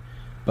eternity.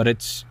 But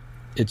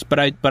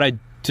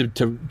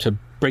to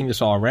bring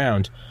this all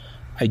around,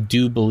 I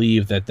do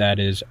believe that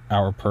is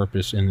our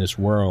purpose in this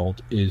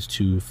world, is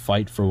to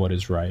fight for what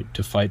is right,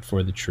 to fight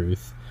for the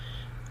truth,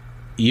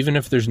 even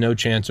if there's no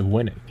chance of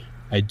winning.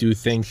 I do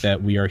think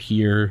that we are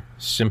here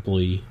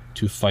simply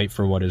to fight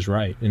for what is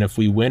right. And if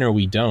we win or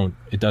we don't,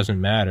 it doesn't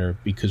matter,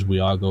 because we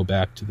all go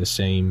back to the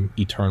same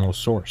eternal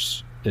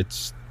source.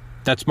 That's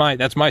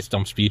my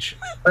stump speech.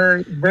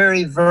 Very,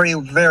 very, very,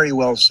 very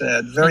well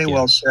said. Very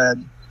well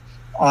said.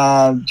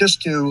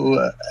 Just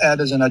to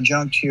add as an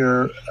adjunct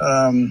here,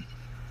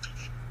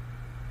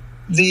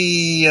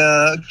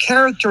 the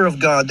character of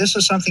God, this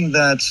is something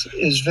that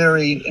is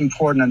very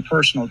important and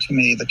personal to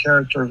me, the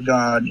character of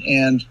God.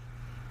 And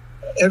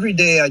every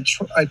day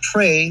I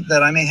pray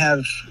that I may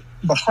have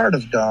the heart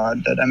of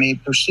God, that I may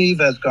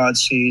perceive as God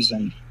sees,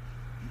 and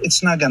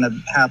it's not going to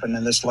happen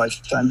in this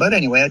lifetime. But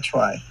anyway, I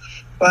try.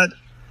 But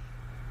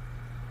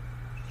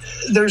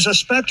there's a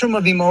spectrum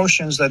of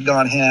emotions that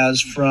God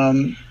has,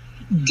 from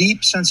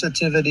deep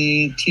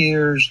sensitivity,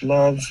 tears,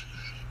 love,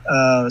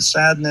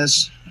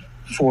 sadness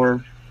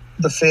for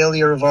the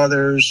failure of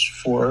others,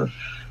 for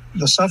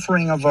the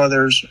suffering of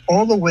others,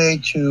 all the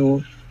way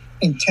to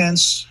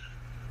intense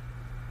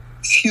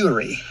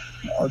fury.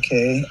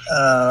 Okay,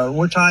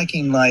 we're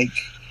talking like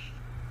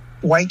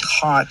white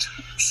hot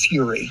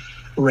fury,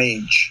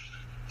 rage.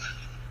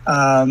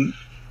 And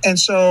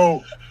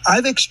so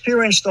I've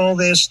experienced all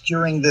this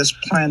during this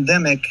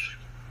pandemic.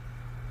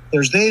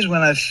 There's days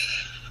when I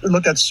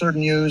look at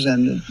certain news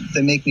and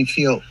they make me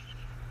feel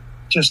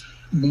just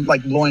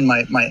like blowing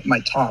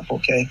my top,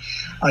 okay?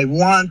 I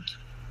want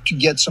to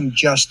get some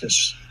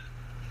justice.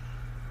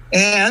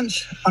 And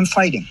I'm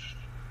fighting.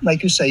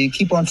 Like you say, you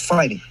keep on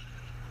fighting.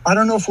 I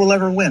don't know if we'll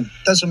ever win.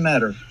 Doesn't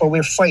matter. But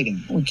we're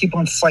fighting. We keep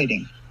on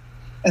fighting.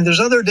 And there's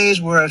other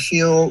days where I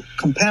feel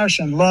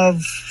compassion,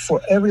 love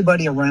for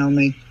everybody around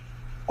me,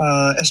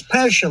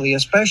 especially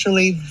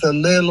the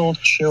little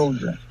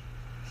children.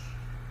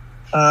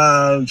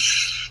 I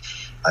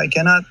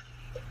cannot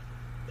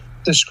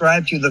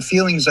describe to you the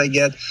feelings I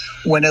get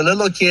when a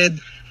little kid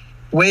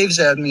waves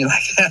at me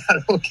like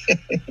that, okay?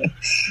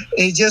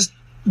 It just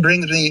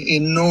brings me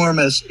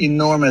enormous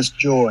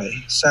joy,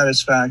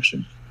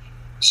 satisfaction.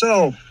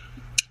 So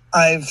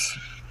I've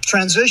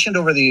transitioned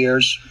over the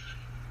years,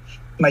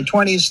 my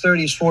 20s,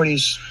 30s,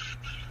 40s,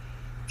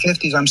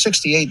 50s. I'm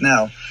 68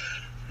 now,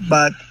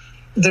 but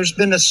there's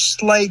been a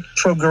slight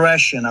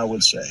progression, I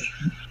would say,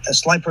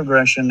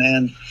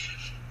 and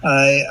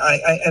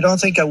I don't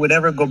think I would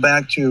ever go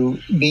back to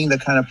being the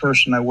kind of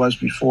person I was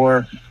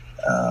before.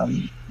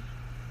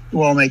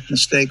 We'll make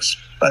mistakes,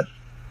 but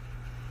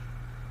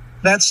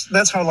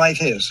that's how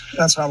life is.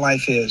 That's how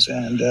life is,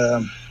 and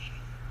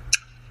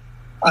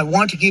I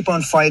want to keep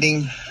on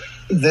fighting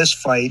this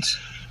fight.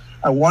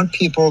 I want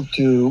people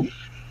to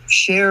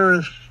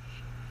share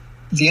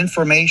the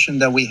information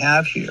that we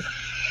have here.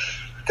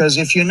 Because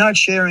if you're not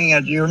sharing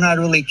it, you're not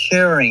really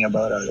caring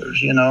about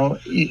others, you know.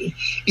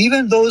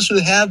 Even those who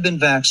have been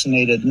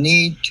vaccinated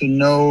need to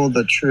know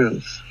the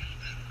truth.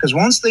 Because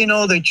once they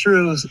know the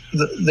truth,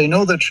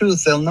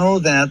 they'll know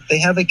that they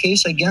have a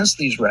case against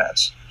these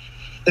rats.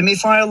 They may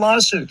file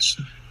lawsuits.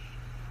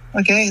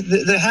 Okay?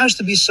 There has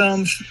to be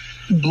some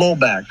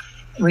blowback,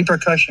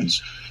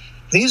 repercussions.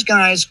 These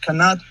guys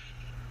cannot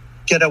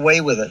get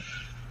away with it.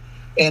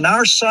 And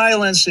our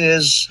silence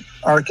is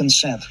our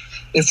consent.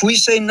 If we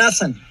say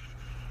nothing,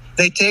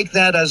 they take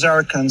that as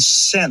our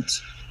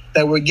consent,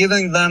 that we're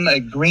giving them a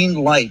green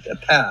light, a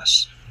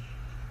pass.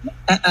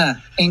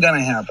 Ain't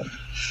gonna happen.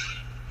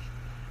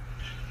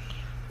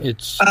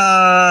 It's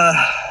on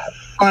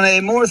a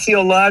more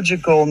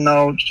theological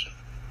note,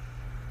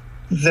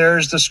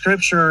 there's the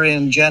scripture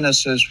in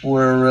Genesis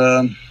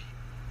where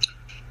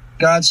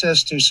God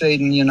says to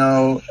Satan, you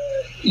know,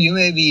 you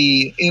may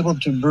be able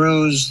to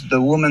bruise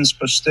the woman's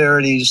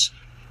posterity's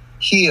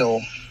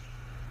heel,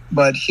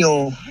 but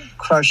he'll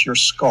crush your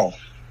skull.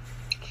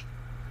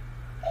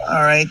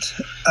 All right.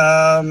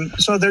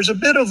 So there's a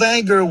bit of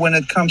anger when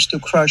it comes to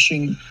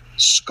crushing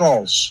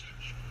skulls,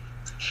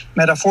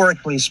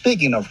 metaphorically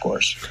speaking, of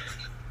course.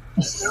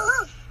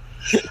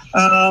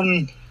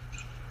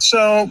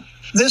 So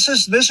this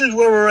is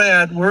where we're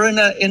at. We're in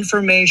an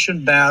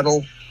information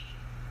battle,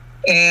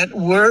 and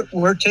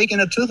we're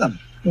taking it to them.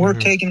 We're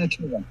taking it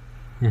to them.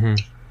 Mm-hmm.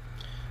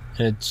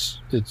 It's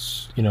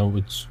you know,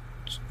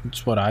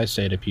 it's what I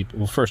say to people.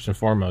 Well, first and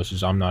foremost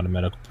is I'm not a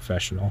medical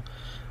professional.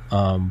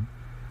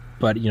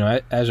 But, you know,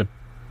 as a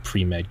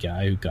pre-med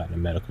guy who got into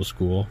medical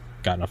school,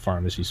 got into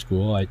pharmacy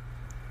school,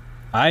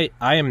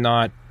 I'm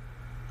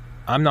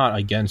not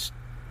against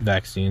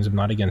vaccines. I'm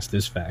not against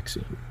this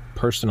vaccine.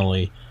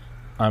 Personally,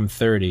 I'm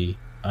 30.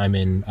 I'm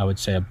in, I would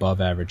say, above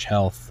average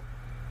health.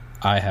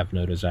 I have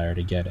no desire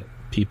to get it.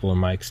 People in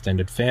my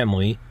extended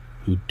family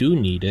who do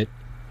need it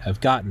have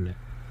gotten it.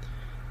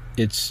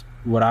 It's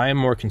what I am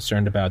more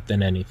concerned about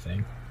than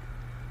anything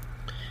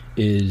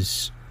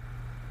is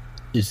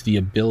the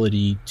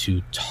ability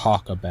to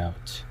talk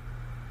about.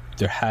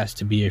 There has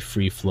to be a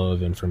free flow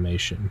of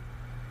information.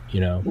 You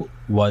know,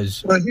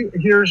 here's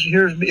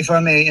if I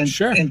may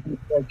sure.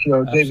 interrupt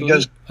you, Dave,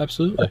 because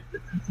absolutely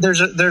there's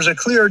a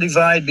clear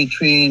divide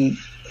between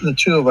the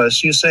two of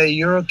us. You say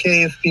you're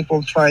okay if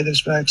people try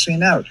this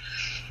vaccine out.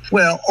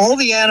 Well, all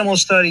the animal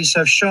studies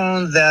have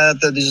shown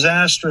that the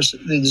disastrous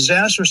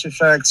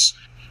effects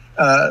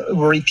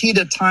were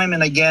repeated time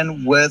and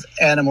again with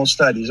animal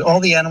studies.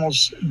 All the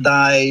animals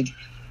died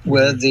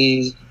with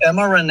the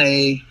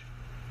mRNA.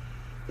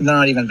 They're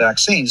not even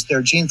vaccines,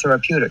 they're gene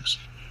therapeutics.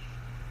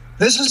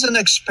 This is an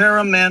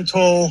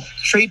experimental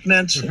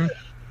treatment.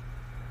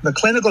 The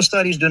clinical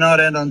studies do not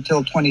end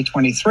until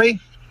 2023.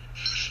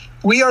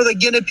 We are the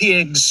guinea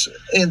pigs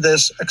in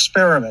this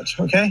experiment,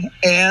 okay?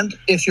 And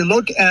if you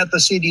look at the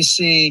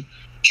CDC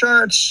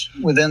charts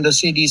within the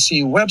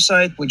CDC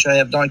website, which I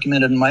have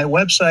documented in my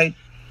website.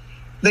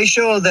 They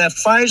show that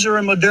Pfizer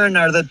and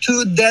Moderna are the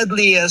two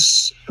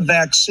deadliest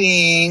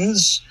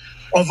vaccines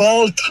of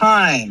all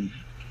time.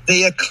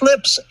 They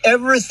eclipse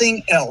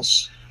everything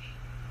else.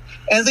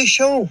 And they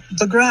show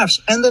the graphs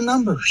and the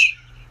numbers.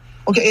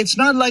 Okay, it's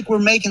not like we're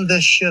making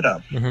this shit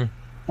up. Mm-hmm.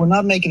 We're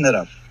not making it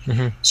up.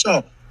 Mm-hmm.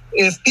 So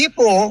if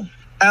people,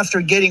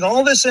 after getting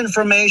all this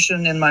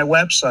information in my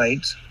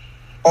website,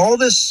 all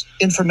this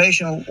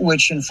information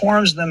which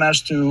informs them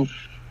as to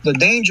the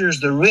dangers,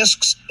 the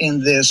risks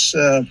in this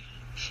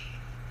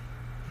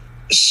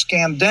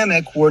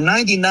scamdemic, where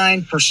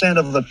 99%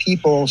 of the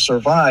people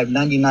survive,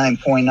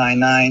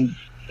 99.99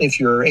 if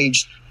you're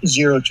aged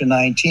 0 to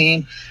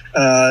 19,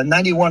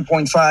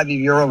 91.5 if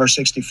you're over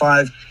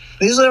 65.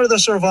 These are the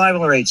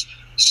survival rates.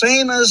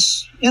 Same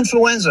as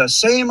influenza,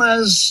 same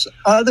as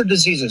other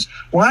diseases.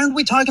 Why aren't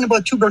we talking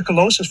about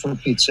tuberculosis, for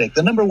Pete's sake,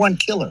 the number one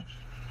killer?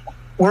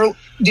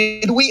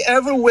 Did we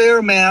ever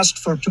wear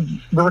masks for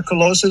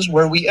tuberculosis?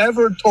 Were we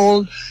ever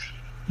told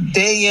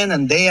day in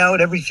and day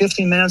out, every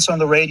 15 minutes on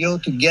the radio,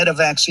 to get a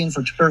vaccine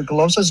for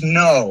tuberculosis?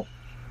 No.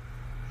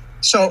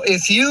 So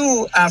if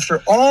you,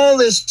 after all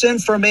this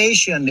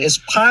information is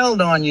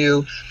piled on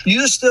you,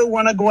 you still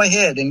want to go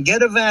ahead and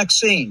get a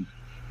vaccine,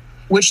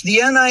 which the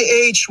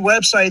NIH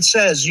website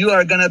says you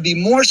are going to be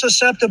more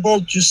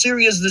susceptible to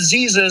serious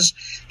diseases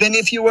than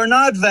if you were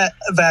not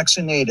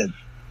vaccinated.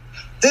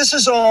 This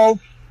is all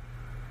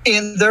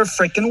in their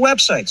freaking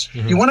websites.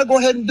 Mm-hmm. You want to go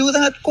ahead and do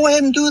that? Go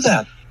ahead and do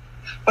that.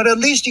 But at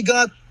least you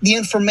got the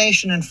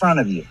information in front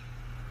of you.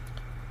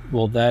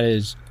 Well, that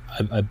is,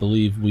 I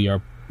believe we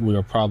are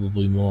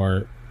probably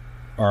more,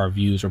 our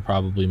views are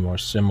probably more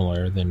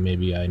similar than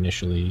maybe I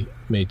initially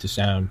made to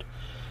sound.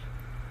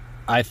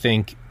 I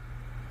think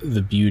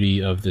the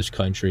beauty of this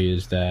country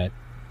is that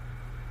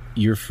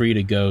you're free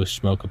to go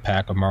smoke a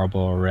pack of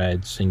Marlboro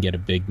Reds and get a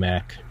Big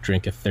Mac,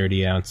 drink a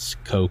 30-ounce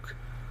Coke,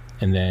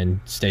 and then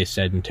stay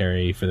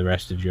sedentary for the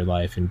rest of your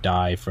life and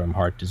die from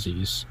heart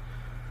disease.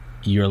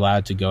 You're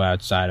allowed to go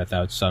outside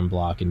without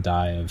sunblock and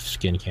die of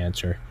skin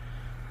cancer.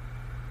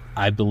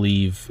 I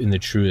believe in the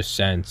truest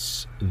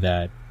sense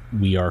that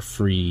we are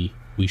free,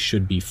 we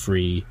should be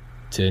free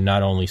to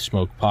not only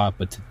smoke pot,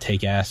 but to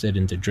take acid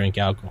and to drink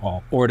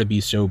alcohol, or to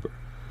be sober.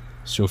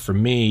 So for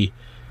me,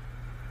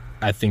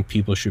 I think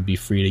people should be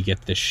free to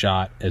get this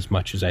shot as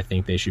much as I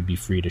think they should be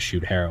free to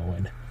shoot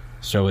heroin.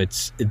 So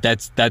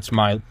that's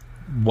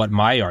what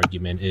my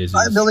argument is.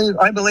 I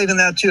believe in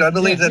that too. I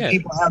believe that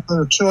people have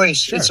their choice.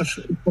 Sure. It's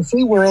a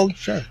free world.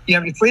 Sure. You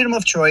have your freedom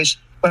of choice.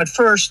 But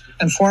first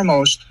and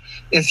foremost,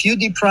 if you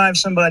deprive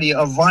somebody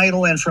of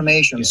vital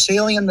information,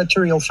 salient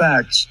material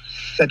facts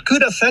that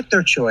could affect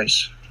their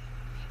choice,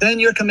 then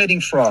you're committing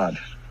fraud.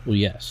 Well,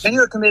 yes. Then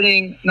you're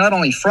committing not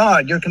only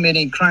fraud, you're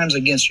committing crimes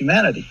against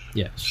humanity.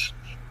 Yes.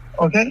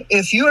 Okay?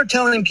 If you are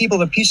telling people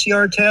the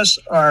PCR tests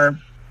are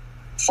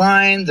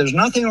fine, there's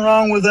nothing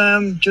wrong with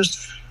them,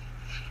 just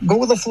go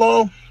with the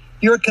flow,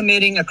 you're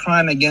committing a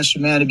crime against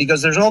humanity,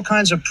 because there's all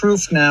kinds of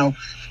proof now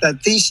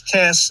that these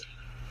tests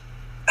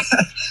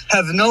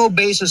have no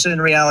basis in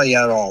reality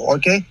at all,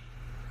 okay?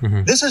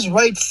 Mm-hmm. This is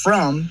right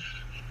from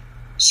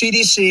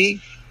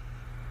CDC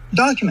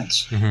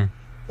documents. Mm-hmm.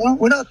 Well,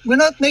 we're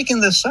not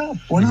making this up.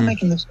 We're not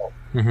making this up.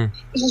 Mm-hmm.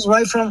 This is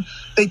right from,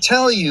 they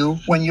tell you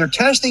when you're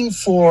testing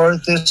for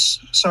this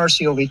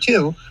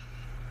SARS-CoV-2,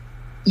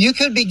 you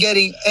could be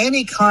getting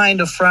any kind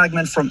of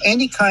fragment from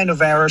any kind of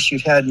virus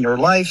you've had in your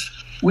life.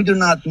 We do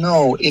not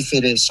know if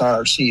it is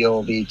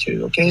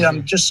SARS-CoV-2, okay? Mm-hmm.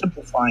 I'm just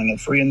simplifying it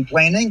for you in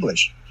plain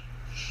English.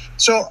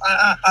 So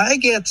I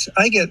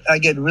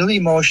get really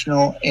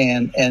emotional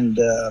and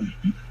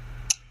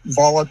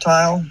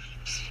volatile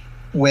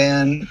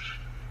when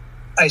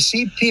I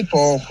see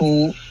people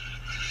who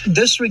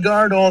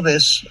disregard all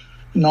this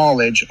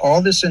knowledge,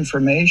 all this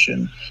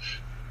information,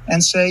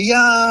 and say,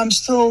 "Yeah,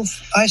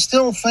 I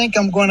still think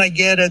I'm going to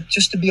get it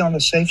just to be on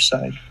the safe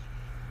side."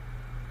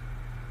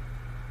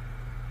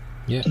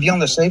 Yeah. To be on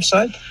the safe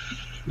side.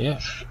 Yeah.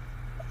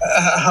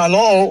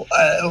 Hello.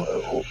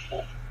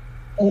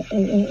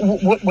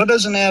 What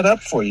doesn't add up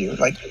for you?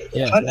 Like,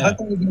 how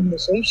can you be on the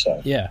safe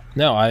side? Yeah,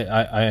 no,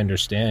 I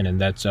understand,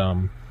 and that's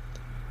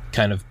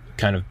kind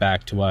of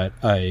back to what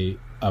I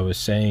was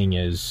saying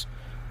is,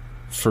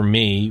 for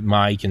me,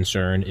 my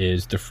concern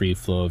is the free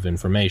flow of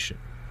information.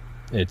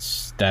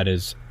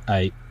 To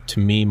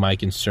me, my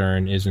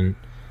concern isn't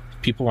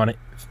people want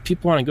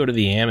to go to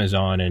the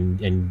Amazon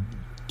and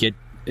get,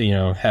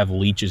 have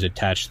leeches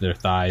attached to their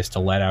thighs to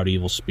let out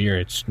evil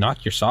spirits.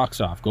 Knock your socks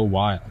off, go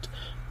wild.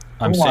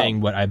 I'm saying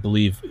what I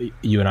believe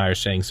you and I are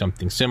saying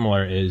something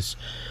similar is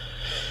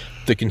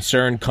the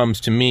concern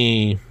comes to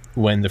me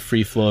when the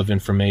free flow of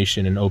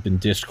information and open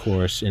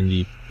discourse in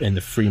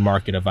the free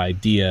market of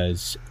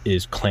ideas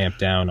is clamped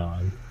down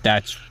on.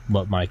 That's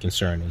what my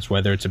concern is,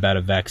 whether it's about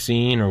a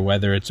vaccine or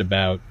whether it's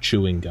about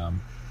chewing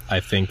gum. I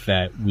think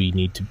that we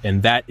need to,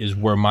 and that is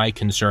where my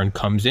concern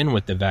comes in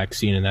with the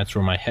vaccine, and that's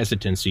where my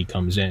hesitancy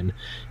comes in,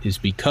 is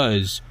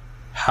because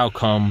how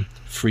come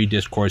free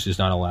discourse is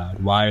not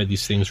allowed? Why are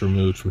these things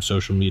removed from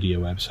social media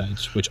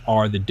websites, which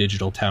are the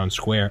digital town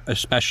square,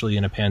 especially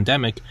in a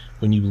pandemic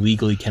when you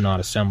legally cannot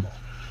assemble?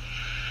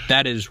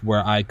 That is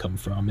where I come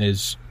from,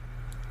 is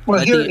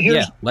let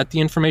the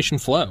information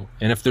flow.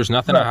 And if there's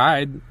nothing to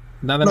hide,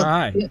 nothing to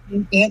hide.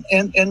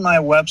 In my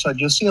website,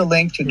 you'll see a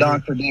link to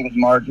Dr. David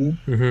Martin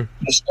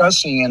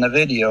discussing in a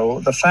video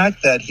the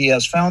fact that he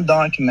has found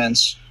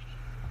documents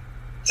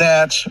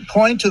that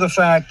point to the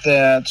fact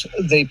that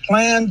they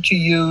plan to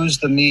use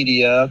the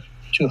media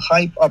to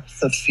hype up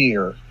the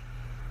fear.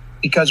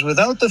 Because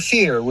without the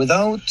fear,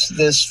 without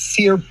this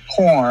fear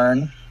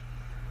porn,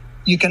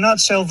 you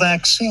cannot sell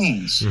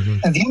vaccines.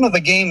 And the aim of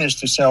the game is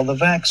to sell the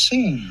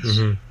vaccines.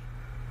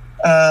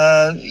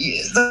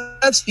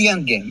 That's the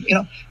end game. You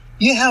know,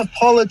 you have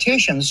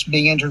politicians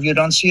being interviewed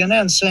on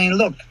CNN saying,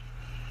 look,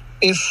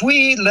 if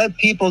we let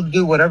people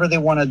do whatever they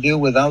want to do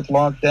without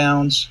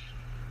lockdowns,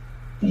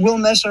 we'll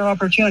miss our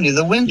opportunity.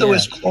 The window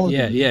is closing.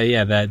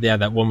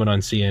 That woman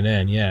on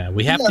CNN. Yeah,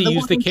 we have to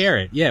use the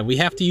carrot. Yeah, we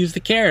have to use the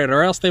carrot,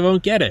 or else they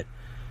won't get it.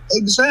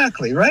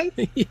 Exactly, right?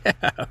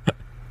 Yeah.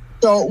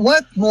 So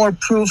what more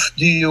proof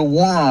do you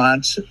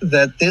want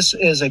that this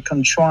is a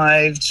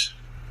contrived...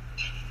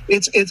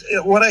 It's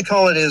what I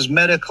call it is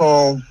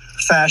medical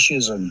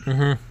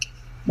fascism.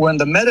 When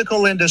the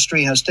medical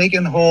industry has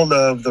taken hold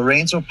of the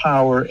reins of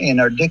power and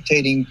are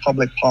dictating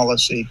public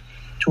policy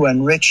to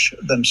enrich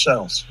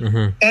themselves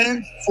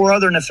and for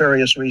other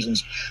nefarious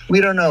reasons.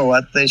 We don't know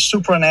at the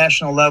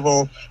supranational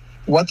level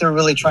what they're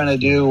really trying to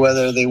do,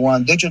 whether they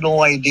want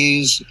digital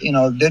IDs, you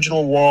know,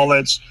 digital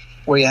wallets,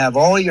 where you have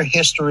all your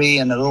history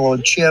and a little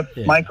chip,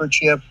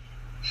 microchip.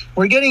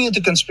 We're getting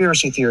into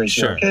conspiracy theories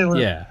here,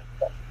 okay?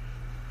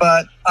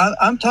 But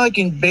I'm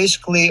talking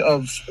basically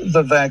of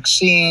the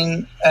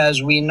vaccine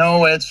as we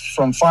know it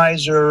from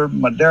Pfizer,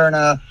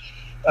 Moderna,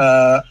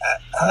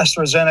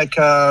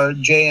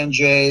 AstraZeneca,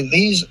 J&J.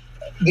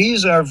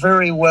 These are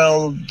very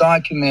well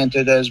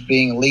documented as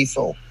being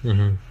lethal.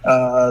 You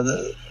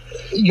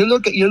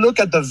look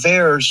at the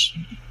VAERS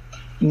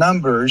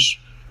numbers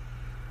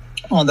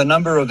on the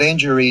number of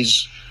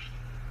injuries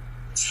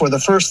for the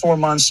first 4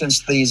 months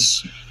since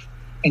these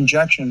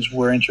injections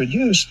were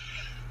introduced.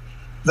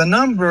 The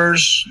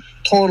numbers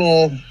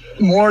total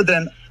more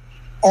than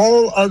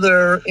all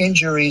other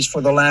injuries for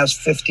the last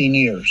 15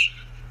 years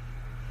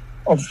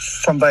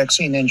from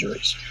vaccine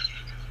injuries.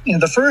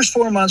 In the first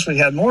 4 months, we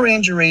had more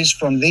injuries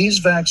from these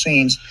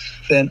vaccines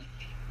than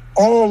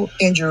all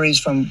injuries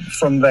from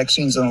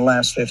vaccines in the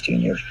last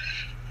 15 years.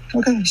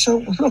 Okay, so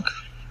look,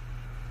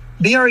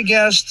 be our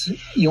guest.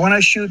 You want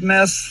to shoot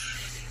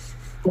meth?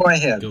 Go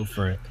ahead. Go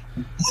for it.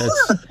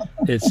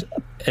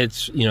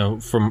 It's you know,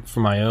 from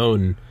my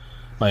own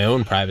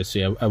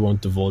privacy, I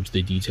won't divulge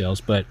the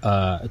details, but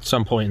at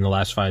some point in the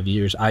last 5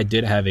 years, I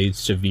did have a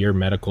severe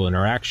medical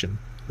interaction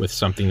with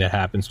something that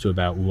happens to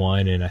about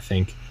 1 in, I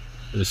think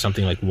it was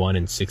something like 1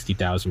 in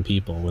 60,000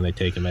 people when they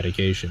take a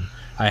medication.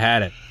 I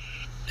had it,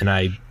 and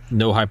I,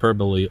 no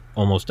hyperbole,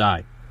 almost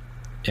died.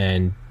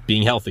 And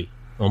being healthy,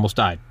 almost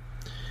died.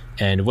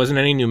 And it wasn't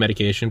any new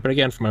medication, but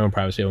again, for my own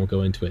privacy, I won't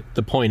go into it.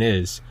 The point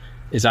is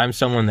I'm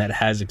someone that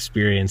has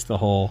experienced the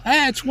whole,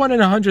 it's 1 in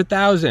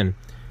 100,000.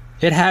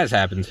 It has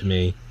happened to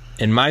me,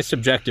 and my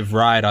subjective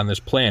ride on this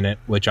planet,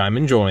 which I'm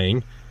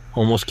enjoying,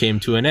 almost came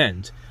to an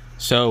end.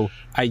 So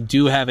I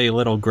do have a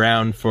little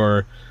ground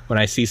for when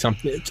I see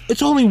something.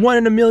 It's only 1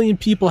 in a million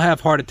people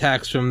have heart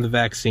attacks from the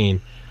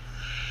vaccine.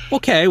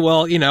 Okay,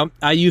 well, you know,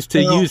 I used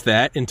to use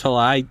that until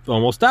I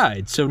almost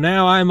died. So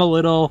now I'm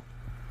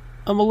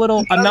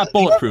not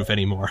bulletproof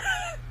anymore.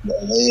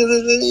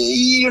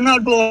 You're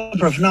not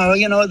bulletproof. No,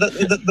 you know,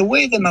 the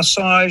way they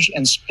massage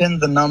and spin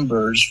the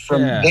numbers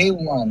from day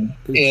one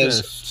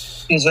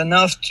is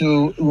enough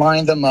to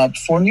line them up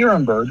for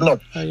Nuremberg.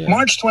 Look,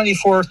 March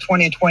 24th,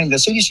 2020, the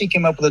CDC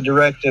came up with a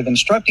directive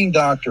instructing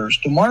doctors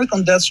to mark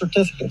on death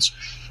certificates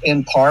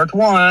in Part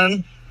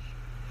 1,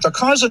 the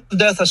cause of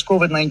death as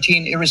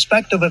COVID-19,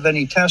 irrespective of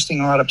any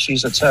testing,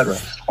 autopsies, etc.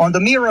 On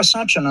the mere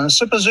assumption, on a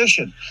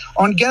supposition,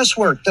 on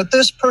guesswork that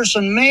this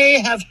person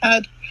may have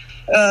had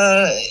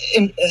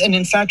an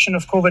infection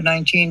of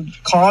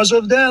COVID-19, cause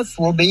of death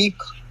will be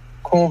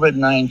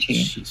COVID-19.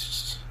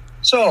 Jesus.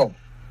 So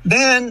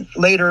then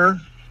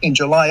later in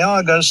July,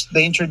 August,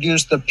 they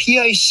introduced the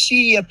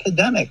PIC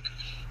epidemic.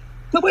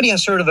 Nobody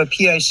has heard of a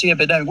PIC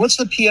epidemic. What's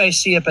the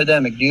PIC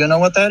epidemic? Do you know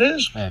what that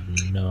is? I have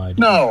no idea.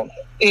 No,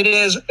 it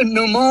is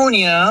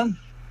pneumonia,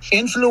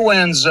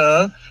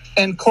 influenza,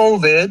 and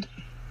COVID.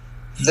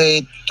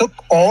 They took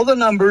all the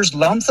numbers,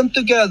 lumped them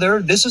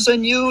together. This is a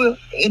new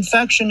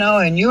infection now,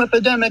 a new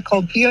epidemic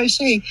called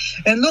PIC.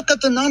 And look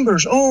at the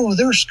numbers. Oh,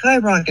 they're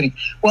skyrocketing.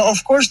 Well,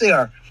 of course they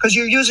are, because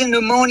you're using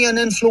pneumonia and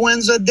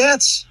influenza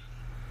deaths,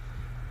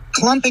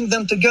 clumping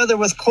them together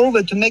with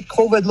COVID to make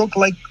COVID look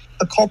like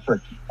a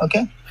culprit.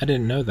 Okay? I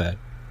didn't know that.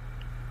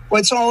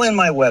 Well, it's all in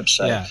my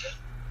website.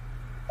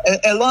 Yeah.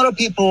 A lot of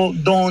people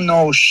don't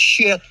know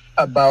shit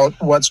about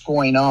what's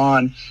going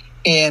on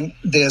in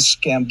this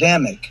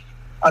scamdemic.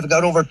 I've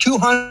got over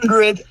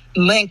 200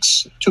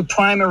 links to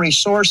primary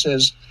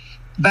sources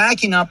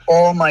backing up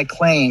all my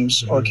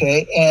claims,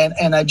 okay?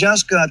 And I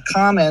just got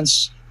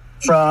comments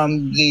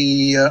from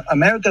the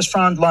America's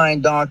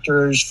Frontline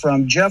Doctors,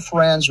 from Jeff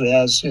Renz, who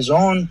has his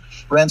own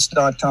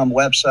Renz.com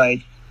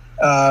website,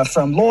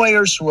 from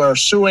lawyers who are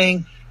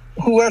suing,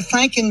 who are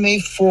thanking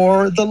me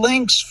for the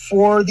links,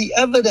 for the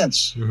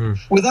evidence.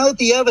 Without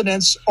the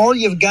evidence, all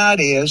you've got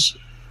is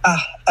a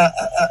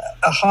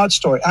hot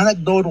story,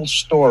 anecdotal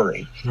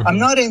story. I'm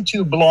not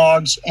into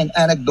blogs and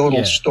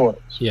anecdotal stories.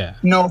 Yeah.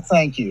 No,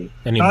 thank you.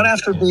 Not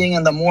after being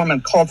in the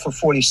Mormon cult for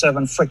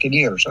 47 frickin'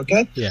 years,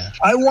 okay? Yeah.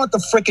 I want the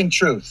frickin'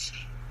 truth.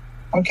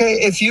 Okay?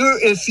 If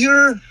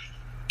you're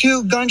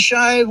too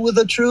gun-shy with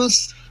the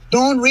truth,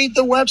 don't read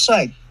the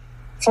website.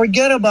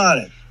 Forget about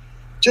it.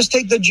 Just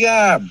take the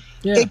jab.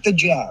 Yeah. Take the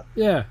jab.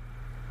 Yeah.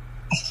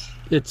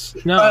 It's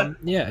you know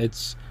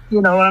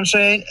what I'm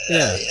saying?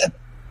 Yeah.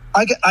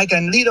 I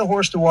can lead a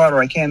horse to water.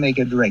 I can't make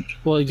it drink.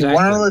 Well, exactly. If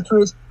you want to know the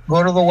truth,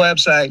 go to the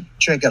website,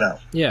 check it out.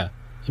 Yeah.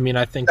 I mean,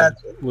 I think,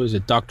 was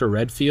it Dr.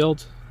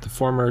 Redfield, the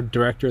former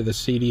director of the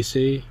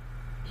CDC,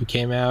 who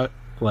came out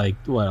like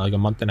a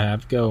month and a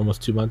half ago,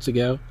 almost 2 months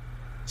ago,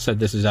 said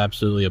this is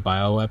absolutely a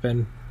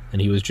bioweapon.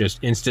 And he was just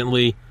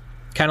instantly,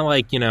 kind of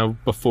like,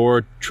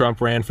 before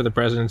Trump ran for the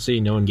presidency,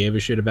 no one gave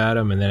a shit about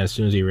him. And then as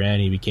soon as he ran,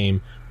 he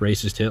became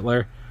racist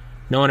Hitler.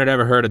 No one had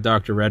ever heard of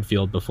Dr.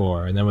 Redfield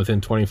before. And then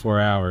within 24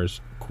 hours,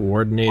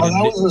 coordinated. Oh,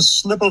 that was a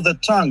slip of the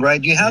tongue,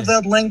 right? Do you have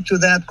that link to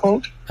that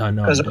quote? Oh,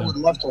 no. Because I would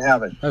love to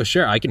have it. Oh,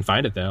 sure. I can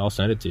find it there. I'll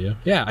send it to you.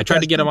 Yeah, I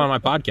tried to get him on my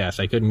podcast.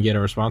 I couldn't get a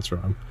response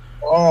from him.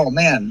 Oh,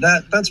 man.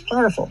 That's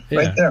powerful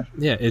right there.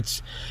 Yeah,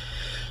 it's,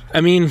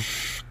 again,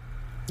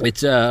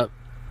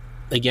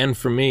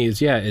 for me,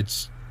 it's,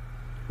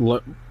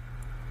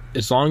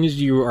 as long as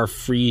you are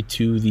free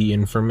to the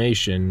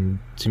information,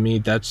 to me,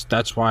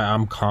 that's why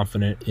I'm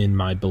confident in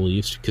my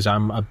beliefs, because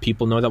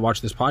people know that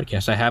watch this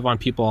podcast. I have on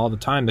people all the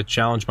time that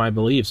challenge my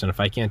beliefs, and if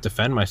I can't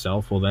defend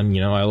myself, well, then,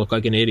 I look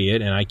like an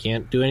idiot, and I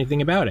can't do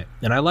anything about it.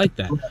 And I like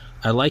that.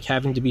 I like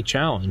having to be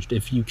challenged.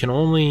 If you can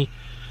only,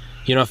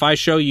 if I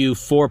show you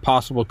 4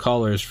 possible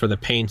colors for the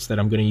paints that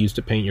I'm going to use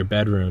to paint your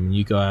bedroom, and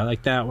you go, I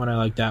like that one, I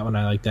like that one,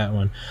 I like that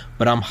one,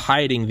 but I'm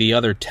hiding the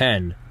other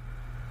 10,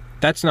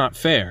 that's not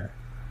fair.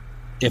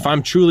 If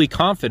I'm truly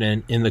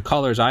confident in the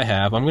colors I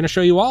have, I'm going to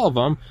show you all of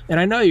them, and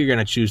I know you're going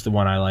to choose the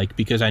one I like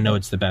because I know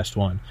it's the best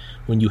one.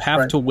 When you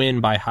have to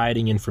win by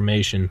hiding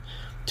information,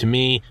 to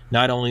me,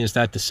 not only is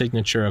that the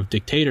signature of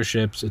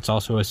dictatorships, it's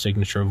also a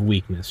signature of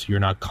weakness.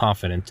 You're not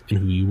confident in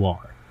who you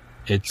are.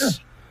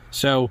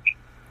 So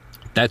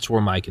that's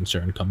where my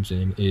concern comes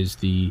in, is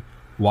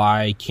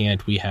why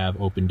can't we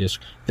have open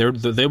disc?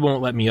 They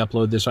won't let me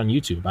upload this on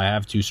YouTube. I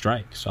have 2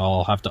 strikes.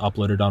 I'll have to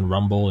upload it on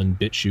Rumble and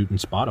BitChute and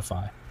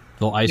Spotify.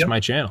 They'll ice my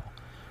channel.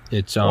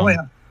 It's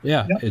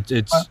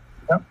it's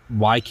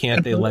why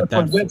can't they let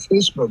that? Forget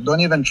Facebook. Don't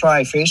even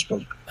try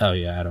Facebook. Oh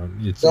yeah, I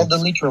don't. They'll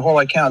delete your whole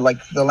account.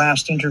 Like the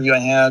last interview I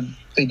had,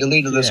 they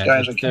deleted this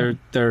guy's account.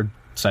 They're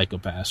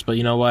psychopaths. But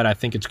you know what? I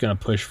think it's going to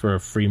push for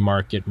a free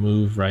market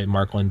move. Right?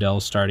 Mark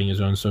Lindell's starting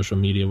his own social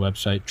media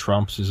website.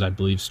 Trump's is, I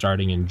believe,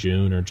 starting in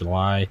June or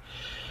July.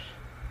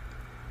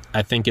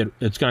 I think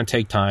it's going to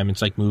take time.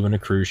 It's like moving a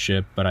cruise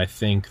ship, but I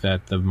think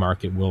that the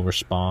market will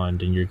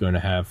respond and you're going to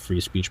have free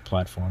speech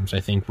platforms.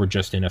 I think we're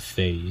just in a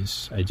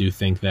phase. I do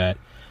think that,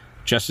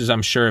 just as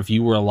I'm sure if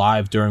you were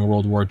alive during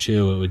World War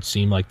II, it would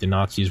seem like the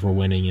Nazis were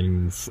winning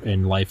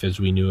and life as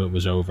we knew it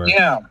was over.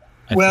 Yeah.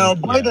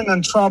 Biden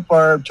and Trump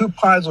are 2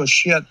 piles of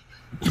shit,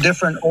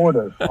 different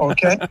order,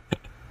 okay?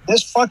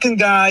 This fucking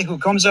guy who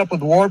comes up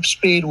with warp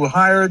speed, who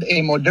hired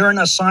a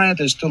Moderna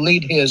scientist to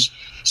lead his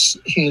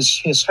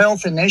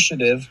health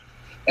initiative,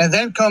 and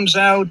then comes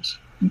out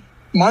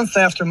month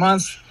after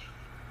month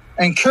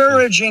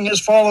encouraging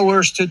his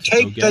followers to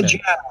take the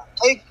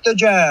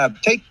jab.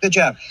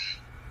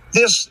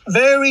 This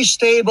very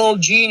stable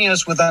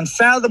genius with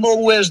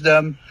unfathomable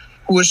wisdom,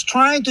 who is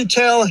trying to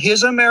tell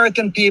his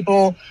American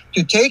people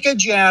to take a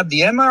jab,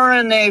 the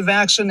mRNA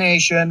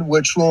vaccination,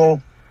 which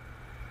will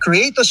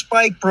create the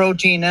spike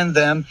protein in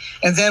them,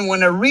 and then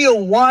when a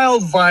real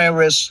wild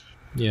virus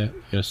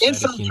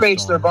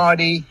infiltrates their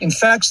body,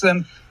 infects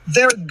them,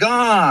 they're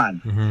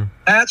gone. Mm-hmm.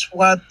 That's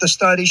what the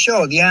studies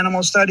show, the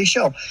animal studies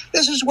show.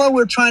 This is what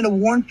we're trying to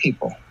warn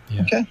people,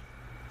 okay?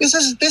 This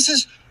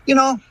is,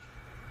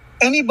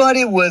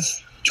 anybody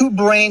with 2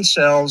 brain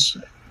cells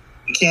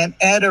can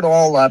add it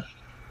all up.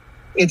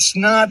 It's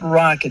not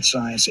rocket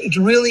science. It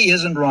really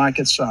isn't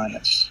rocket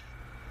science.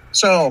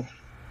 So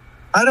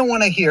I don't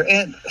want to hear.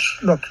 And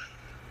look,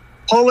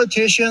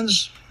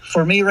 politicians,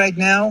 for me right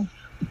now,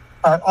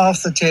 are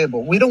off the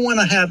table. We don't want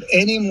to have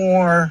any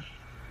more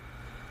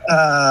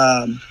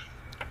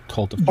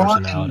cult of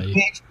personality,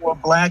 paid for,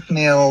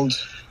 blackmailed,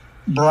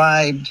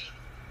 bribed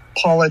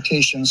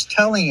politicians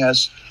telling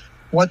us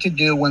what to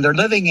do when they're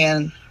living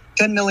in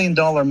 $10 million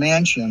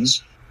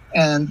mansions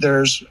and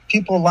there's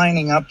people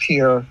lining up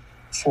here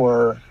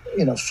for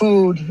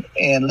food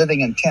and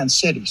living in 10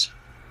 cities.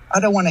 I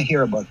don't want to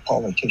hear about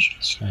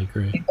politicians. I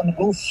agree. You can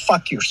go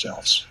fuck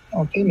yourselves.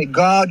 Okay? May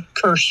God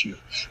curse you.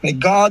 May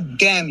God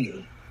damn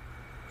you.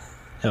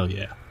 Hell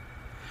yeah.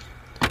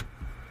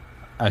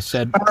 I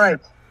said. All right.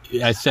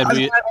 I said I'm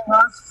signing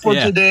off for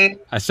today.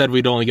 I said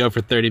we'd only go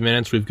for 30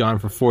 minutes. We've gone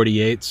for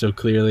 48, so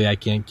clearly I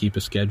can't keep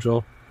a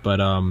schedule. But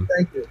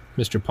thank you,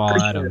 Mr. Paul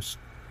Appreciate Adams,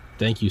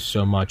 thank you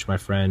so much, my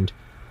friend.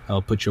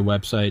 I'll put your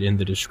website in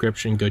the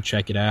description. Go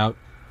check it out.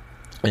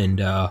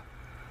 And I'd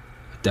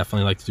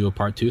definitely like to do a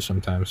part 2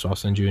 sometime, so I'll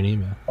send you an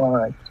email. All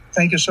right.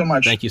 Thank you so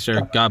much. Thank you,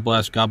 sir. God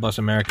bless. God bless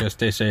America.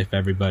 Stay safe,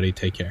 everybody.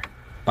 Take care.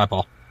 Bye,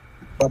 Paul.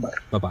 Bye-bye.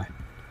 Bye-bye.